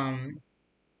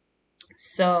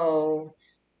 So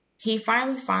he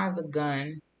finally finds a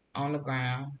gun on the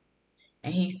ground,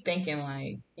 and he's thinking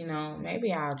like,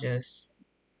 maybe I'll just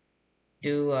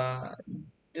do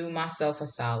myself a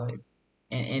solid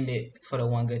and end it for the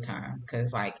one good time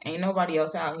because like ain't nobody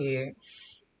else out here.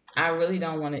 I really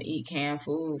don't want to eat canned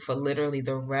food for literally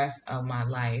the rest of my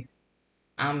life.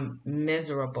 I'm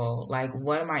miserable. Like,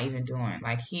 what am I even doing?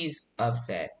 Like, he's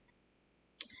upset.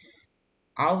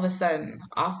 All of a sudden,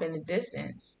 off in the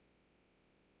distance,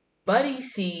 Buddy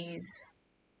sees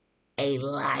a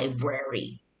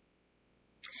library.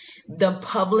 The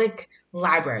public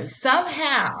library.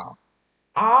 Somehow,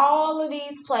 all of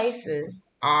these places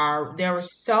there were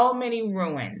so many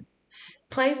ruins.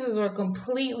 Places were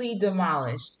completely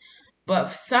demolished,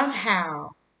 but somehow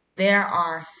there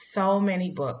are so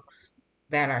many books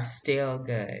that are still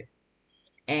good.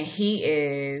 And he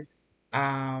is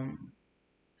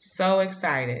so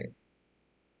excited.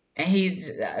 And he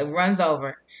runs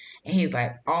over and he's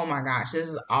like, oh my gosh, this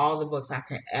is all the books I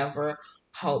could ever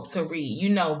hope to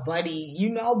read.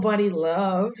 Buddy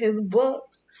love his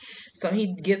books. So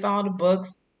he gets all the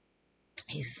books,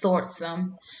 he sorts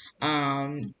them,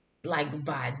 like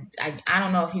by I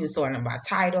don't know if he was sorting them by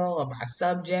title or by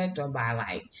subject or by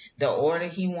like the order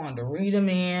he wanted to read them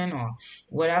in or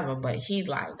whatever. But he's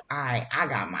like, all right, I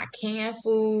got my canned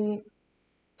food,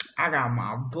 I got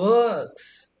my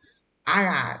books, I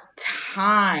got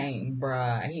time,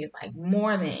 bruh. He's like,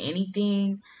 more than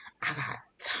anything, I got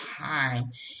time.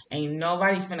 Ain't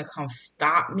nobody finna come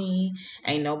stop me.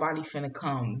 Ain't nobody finna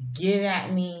come get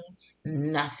at me.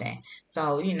 Nothing.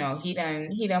 So, he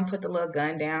done put the little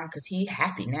gun down because he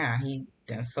happy now. He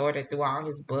done sorted through all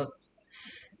his books.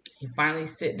 He finally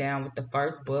sit down with the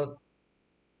first book,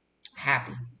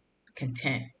 happy,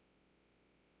 content.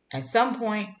 At some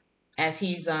point, as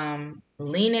he's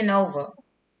leaning over,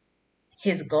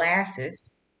 his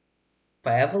glasses,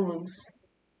 forever loose,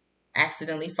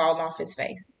 accidentally fall off his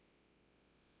face.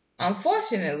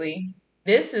 Unfortunately,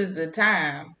 this is the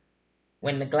time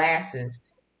when the glasses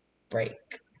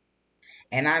break.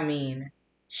 And I mean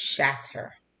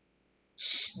shatter.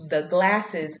 The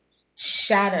glasses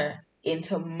shatter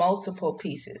into multiple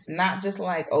pieces. Not just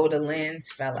like, oh, the lens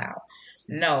fell out.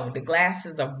 No, the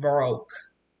glasses are broke.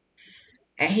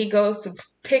 and he goes to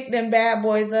pick them bad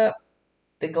boys up.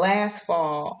 The glass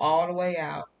fall all the way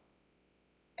out,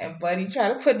 and Buddy try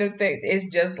to put them things.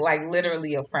 It's just like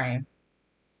literally a frame,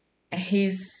 and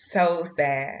he's so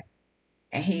sad.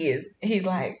 And he's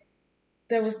like,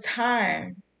 there was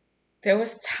time. There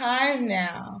was time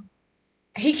now.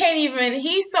 He can't even,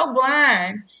 he's so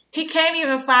blind. He can't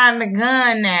even find the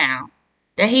gun now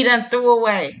that he done threw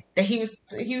away. That he was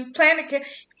planning to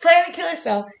kill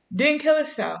himself. Didn't kill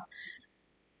himself.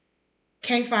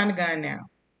 Can't find the gun now.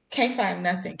 Can't find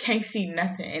nothing. Can't see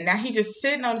nothing. And now he's just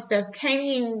sitting on the steps. Can't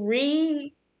even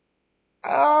read.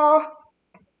 Oh,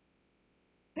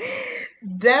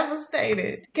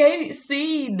 devastated. Can't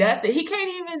see nothing. He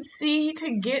can't even see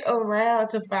to get around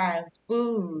to find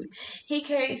food. He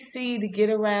can't see to get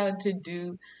around to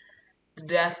do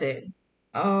nothing.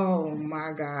 Oh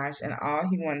my gosh. And all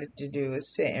he wanted to do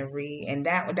is sit and read. And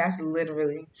that's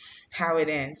literally how it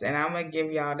ends. And I'm gonna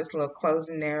give y'all this little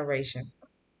closing narration.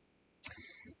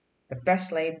 The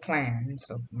best laid plans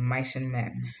of mice and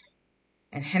men.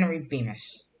 And Henry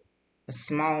Bemis, the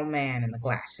small man in the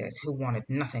glasses who wanted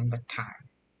nothing but time.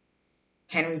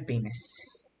 Henry Bemis,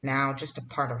 now just a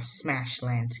part of a smashed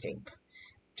landscape,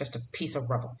 just a piece of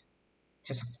rubble,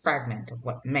 just a fragment of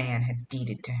what man had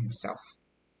deeded to himself.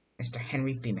 Mr.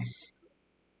 Henry Bemis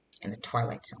in the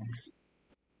Twilight Zone.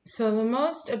 So the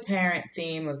most apparent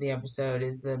theme of the episode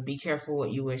is the be careful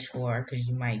what you wish for because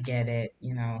you might get it.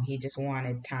 He just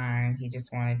wanted time. He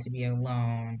just wanted to be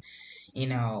alone, you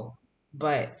know.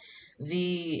 But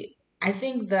the I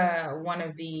think the one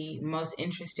of the most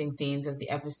interesting themes of the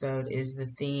episode is the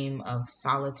theme of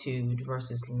solitude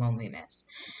versus loneliness.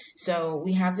 So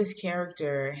we have this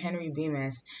character, Henry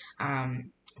Bemis.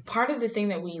 Part of the thing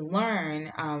that we learn,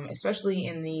 especially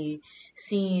in the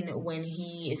scene when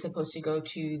he is supposed to go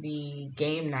to the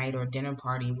game night or dinner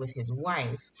party with his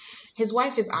wife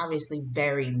is obviously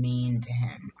very mean to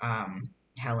him.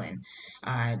 Helen,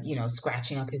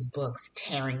 scratching up his books,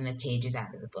 tearing the pages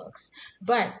out of the books.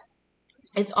 But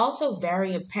it's also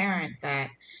very apparent that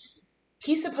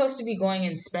he's supposed to be going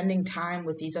and spending time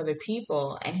with these other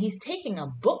people, and he's taking a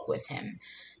book with him.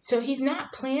 So he's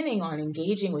not planning on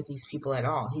engaging with these people at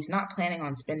all. He's not planning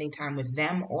on spending time with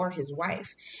them or his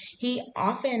wife. He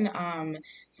often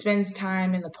spends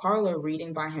time in the parlor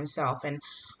reading by himself. And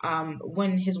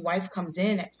when his wife comes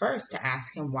in at first to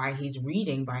ask him why he's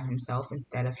reading by himself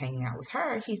instead of hanging out with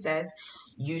her, he says,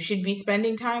 "You should be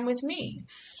spending time with me."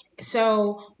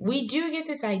 So we do get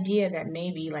this idea that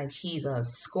maybe like he's a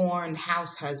scorned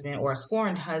house husband or a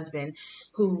scorned husband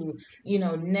who,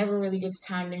 never really gets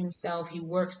time to himself. He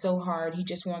works so hard. He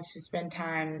just wants to spend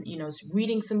time,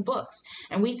 reading some books.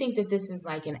 And we think that this is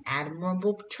like an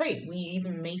admirable trait. We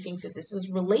even may think that this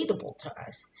is relatable to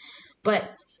us.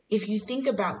 But if you think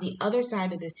about the other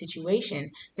side of this situation,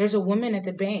 there's a woman at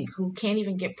the bank who can't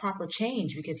even get proper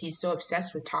change because he's so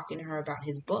obsessed with talking to her about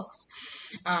his books.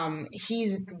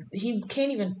 He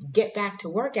can't even get back to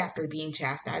work after being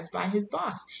chastised by his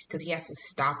boss because he has to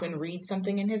stop and read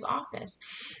something in his office.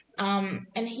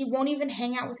 And he won't even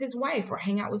hang out with his wife or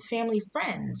hang out with family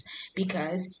friends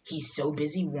because he's so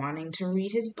busy wanting to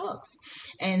read his books.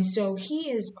 And so he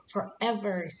is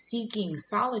forever seeking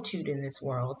solitude in this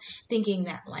world, thinking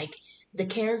that like the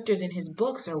characters in his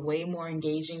books are way more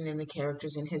engaging than the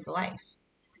characters in his life.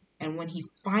 And when he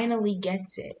finally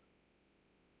gets it,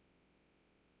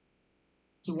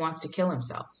 he wants to kill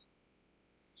himself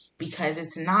because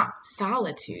it's not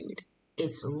solitude,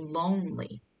 it's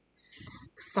lonely.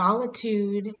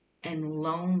 Solitude and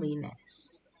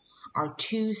loneliness are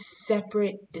two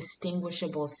separate,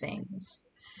 distinguishable things.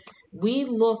 We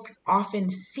often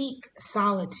seek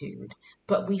solitude,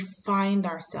 but we find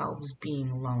ourselves being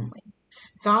lonely.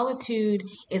 Solitude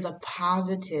is a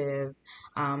positive,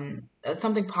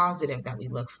 something positive that we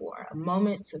look for.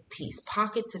 Moments of peace,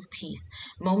 pockets of peace,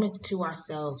 moments to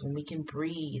ourselves when we can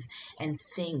breathe and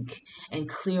think and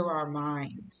clear our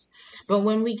minds. But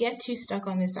when we get too stuck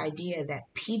on this idea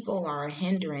that people are a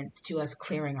hindrance to us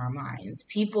clearing our minds,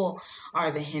 people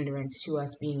are the hindrance to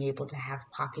us being able to have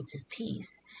pockets of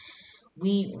peace,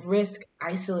 we risk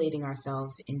isolating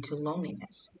ourselves into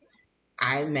loneliness.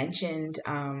 I mentioned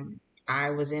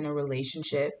I was in a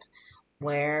relationship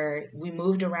where we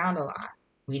moved around a lot.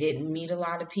 We didn't meet a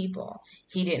lot of people.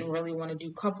 He didn't really want to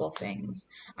do couple things.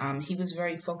 He was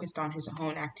very focused on his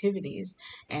own activities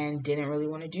and didn't really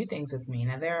want to do things with me.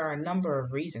 Now, there are a number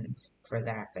of reasons for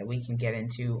that we can get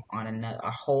into on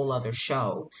a whole other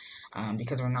show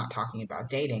because we're not talking about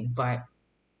dating. But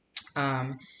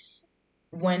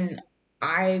when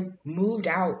I moved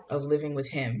out of living with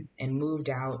him and moved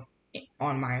out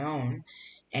on my own,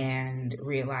 and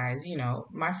realize,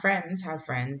 my friends have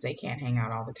friends. They can't hang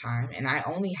out all the time. And I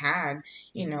only had,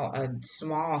 a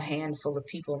small handful of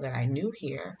people that I knew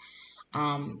here.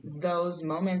 Those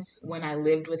moments when I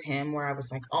lived with him where I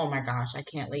was like, oh my gosh, I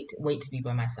can't wait to be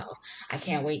by myself. I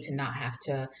can't wait to not have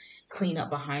to clean up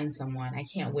behind someone. I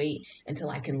can't wait until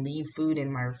I can leave food in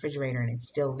my refrigerator and it's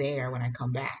still there when I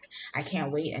come back. I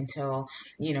can't wait until,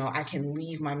 I can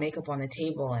leave my makeup on the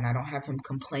table and I don't have him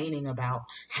complaining about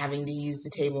having to use the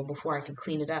table before I can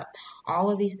clean it up.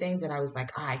 All of these things that I was like,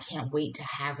 oh, I can't wait to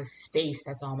have a space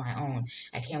that's all my own.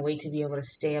 I can't wait to be able to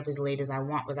stay up as late as I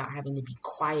want without having to be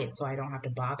quiet so I don't have to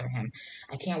bother him.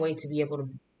 I can't wait to be able to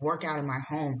work out in my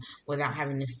home without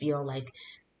having to feel like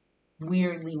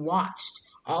weirdly watched.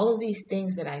 All of these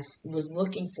things that I was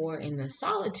looking for in the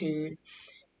solitude,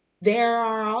 there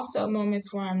are also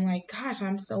moments where I'm like, gosh,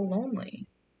 I'm so lonely.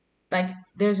 Like,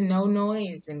 there's no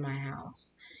noise in my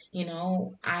house.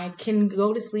 I can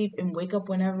go to sleep and wake up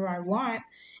whenever I want,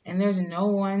 and there's no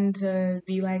one to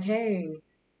be like, hey,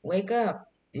 wake up.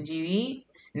 Did you eat?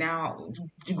 Now,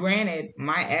 granted,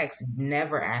 my ex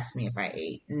never asked me if I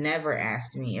ate, never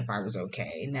asked me if I was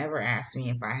okay, never asked me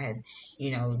if I had,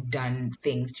 done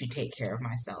things to take care of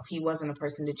myself. He wasn't a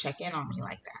person to check in on me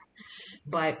like that.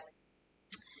 But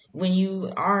when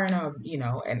you are in a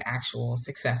an actual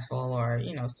successful or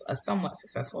a somewhat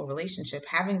successful relationship,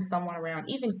 having someone around,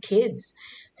 even kids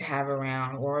to have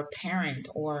around, or a parent,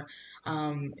 or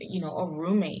a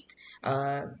roommate,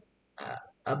 uh,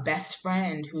 a best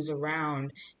friend who's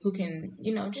around, who can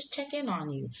just check in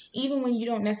on you even when you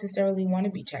don't necessarily want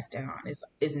to be checked in on,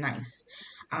 is nice.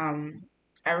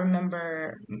 I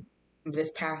remember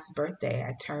this past birthday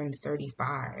I turned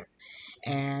 35,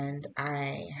 and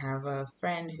I have a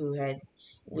friend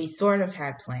we sort of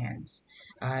had plans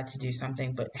to do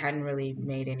something, but hadn't really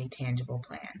made any tangible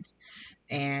plans.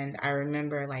 And I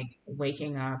remember like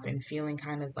waking up and feeling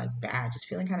kind of like bad, just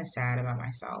feeling kind of sad about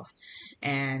myself,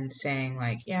 and saying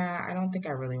like, yeah, I don't think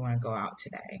I really want to go out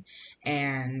today.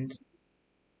 And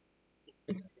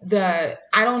I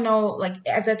don't know, like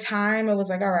at the time it was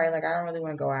like, all right, like I don't really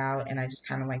want to go out, and I just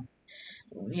kind of like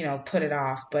put it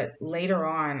off. But later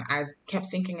on, I kept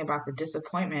thinking about the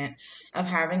disappointment of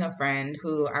having a friend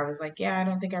who I was like, yeah, I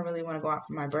don't think I really want to go out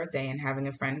for my birthday, and having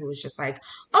a friend who was just like,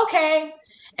 okay,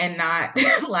 and not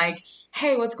like,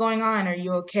 hey, what's going on? Are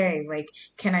you okay? Like,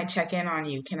 can I check in on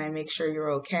you? Can I make sure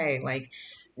you're okay? Like,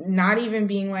 not even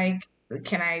being like,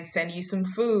 can I send you some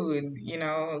food?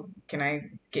 Can I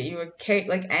get you a cake?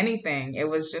 Like anything. It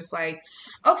was just like,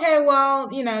 okay, well,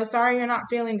 sorry you're not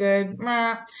feeling good.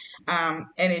 And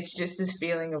it's just this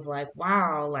feeling of like,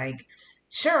 wow, like,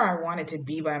 sure, I wanted to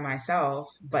be by myself,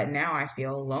 but now I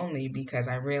feel lonely because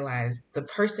I realized the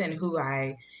person who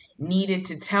I needed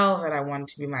to tell that I wanted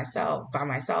to be by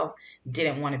myself,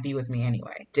 didn't want to be with me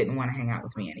anyway, didn't want to hang out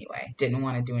with me anyway, didn't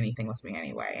want to do anything with me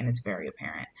anyway. And it's very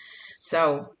apparent.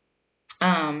 So,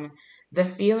 um, the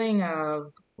feeling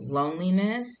of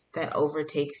loneliness that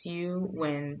overtakes you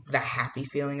when the happy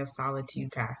feeling of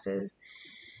solitude passes,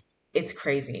 it's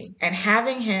crazy. And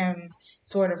having him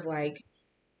sort of like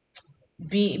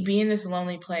be in this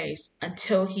lonely place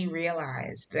until he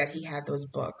realized that he had those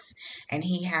books and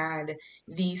he had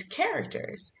these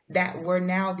characters that were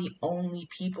now the only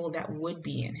people that would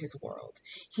be in his world.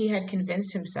 He had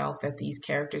convinced himself that these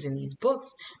characters in these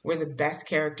books were the best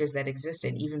characters that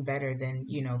existed, even better than,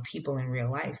 people in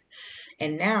real life.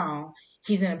 And now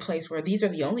he's in a place where these are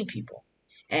the only people.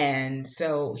 And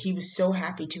so he was so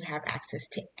happy to have access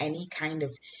to any kind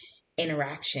of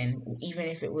interaction, even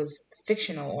if it was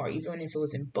fictional or even if it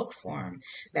was in book form,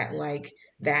 that like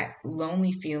that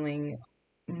lonely feeling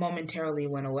momentarily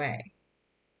went away.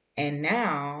 And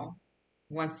now,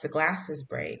 once the glasses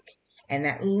break, and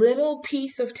that little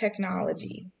piece of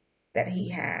technology that he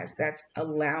has that's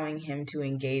allowing him to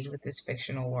engage with this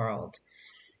fictional world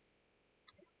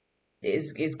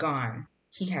is gone,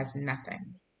 he has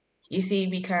nothing. You see,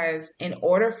 because in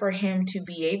order for him to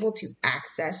be able to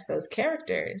access those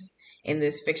characters in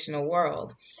this fictional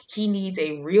world, he needs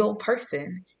a real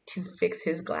person to fix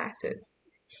his glasses.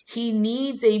 He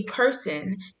needs a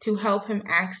person to help him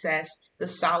access the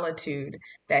solitude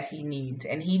that he needs.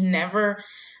 And he never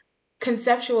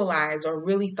conceptualized or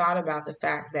really thought about the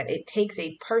fact that it takes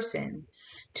a person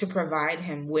to provide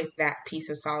him with that piece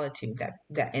of solitude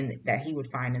that he would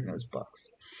find in those books.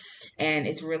 And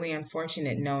it's really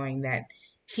unfortunate knowing that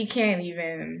he can't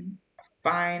even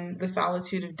find the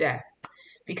solitude of death,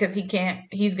 because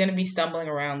he's going to be stumbling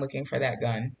around looking for that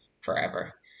gun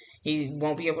forever. He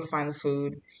won't be able to find the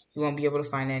food. He won't be able to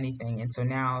find anything. And so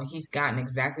now he's gotten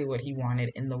exactly what he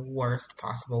wanted in the worst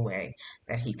possible way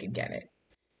that he could get it.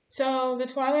 So, The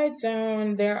Twilight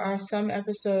Zone, there are some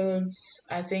episodes,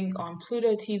 I think, on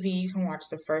Pluto TV. You can watch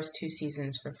the first two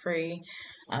seasons for free.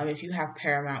 If you have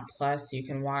Paramount Plus, you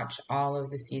can watch all of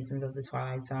the seasons of The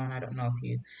Twilight Zone. I don't know if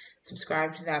you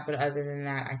subscribe to that, but other than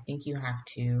that, I think you have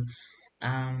to.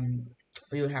 Um,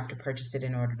 we would have to purchase it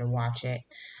in order to watch it.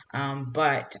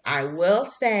 But I will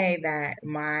say that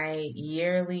my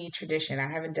yearly tradition, I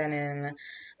haven't done it in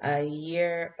a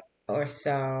year or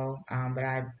so, but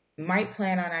I might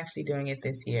plan on actually doing it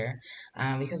this year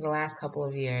because the last couple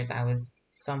of years I was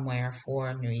somewhere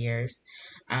for New Year's.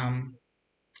 Um,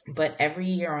 but every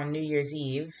year on New Year's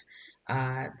Eve,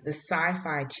 the Sci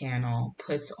Fi Channel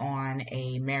puts on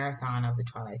a marathon of The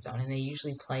Twilight Zone, and they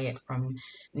usually play it from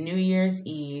New Year's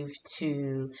Eve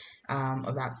to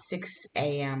about 6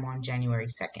 a.m. on January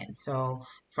 2nd. So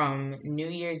from New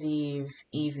Year's Eve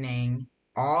evening,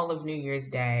 all of New Year's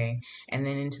Day, and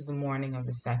then into the morning of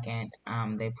the second,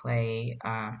 they play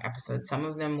episodes. Some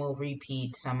of them will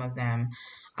repeat, some of them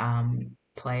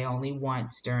play only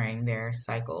once during their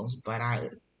cycles, but I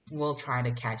will try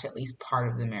to catch at least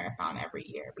part of the marathon every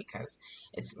year because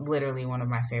it's literally one of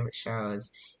my favorite shows.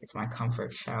 It's my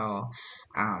comfort show.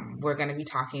 We're going to be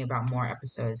talking about more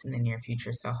episodes in the near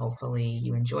future, so hopefully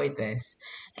you enjoyed this.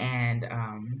 And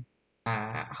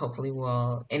hopefully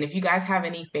we'll. And if you guys have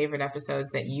any favorite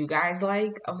episodes that you guys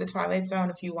like of The Twilight Zone,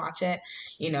 if you watch it,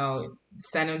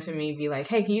 send them to me. Be like,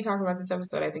 hey, can you talk about this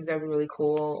episode? I think that'd be really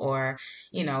cool. Or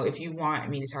if you want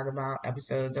me to talk about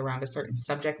episodes around a certain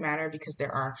subject matter, because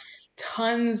there are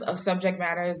tons of subject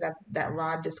matters that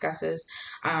Rod discusses.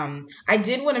 I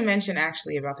did want to mention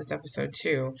actually about this episode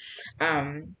too.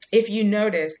 If you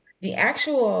notice,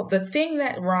 the thing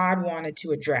that Rod wanted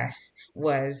to address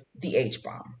was the H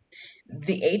bomb.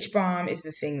 The H bomb is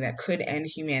the thing that could end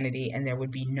humanity and there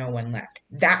would be no one left.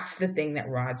 That's the thing that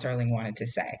Rod Serling wanted to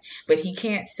say. But he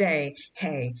can't say,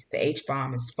 hey, the H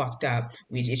bomb is fucked up.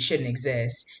 It shouldn't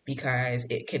exist because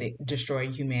it could destroy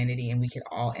humanity and we could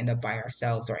all end up by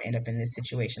ourselves or end up in this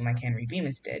situation like Henry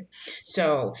Bemis did.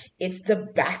 So it's the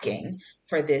backing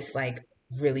for this like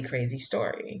really crazy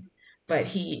story. But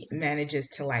he manages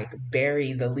to like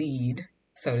bury the lead,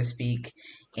 so to speak,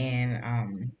 in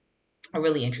a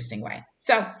really interesting way.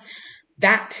 So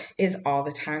that is all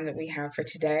the time that we have for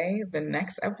today. The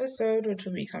next episode, which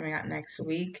will be coming out next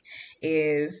week,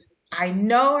 is I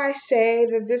know I say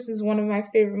that this is one of my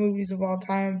favorite movies of all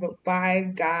time, but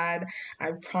by God,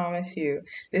 I promise you,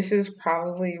 this is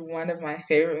probably one of my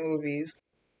favorite movies.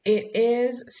 It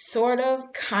is sort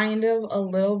of, kind of, a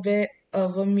little bit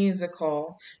of a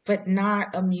musical, but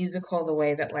not a musical the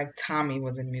way that like Tommy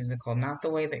was a musical, not the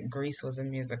way that Grease was a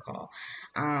musical.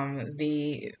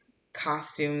 The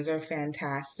costumes are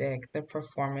fantastic, the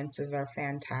performances are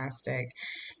fantastic,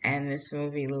 and this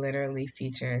movie literally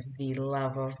features the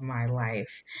love of my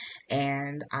life.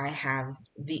 And I have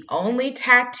the only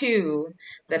tattoo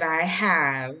that I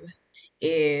have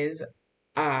is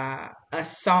a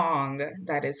song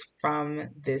that is from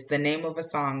this, the name of a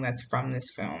song that's from this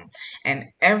film. And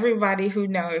everybody who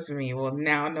knows me will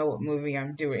now know what movie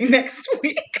I'm doing next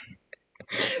week.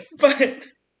 But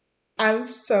I'm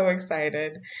so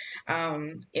excited.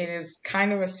 It is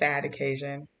kind of a sad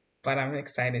occasion, but I'm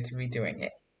excited to be doing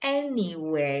it.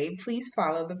 Anyway, please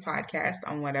follow the podcast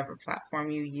on whatever platform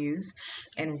you use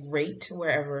and rate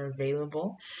wherever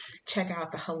available. Check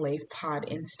out the Halef Pod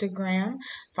Instagram.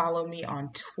 Follow me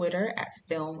on Twitter at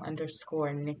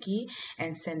film_Nikki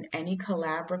and send any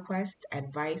collab requests,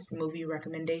 advice, movie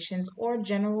recommendations, or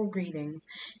general greetings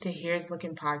to here's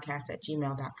looking podcast at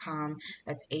gmail.com.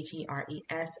 That's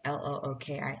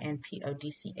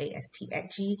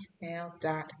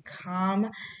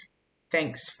HERESLOOKINPODCAST@gmail.com.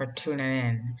 Thanks for tuning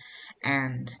in.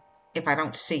 And if I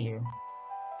don't see you,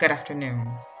 good afternoon,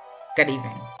 good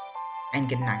evening, and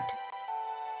good night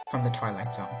from the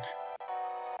Twilight Zone.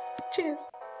 Cheers.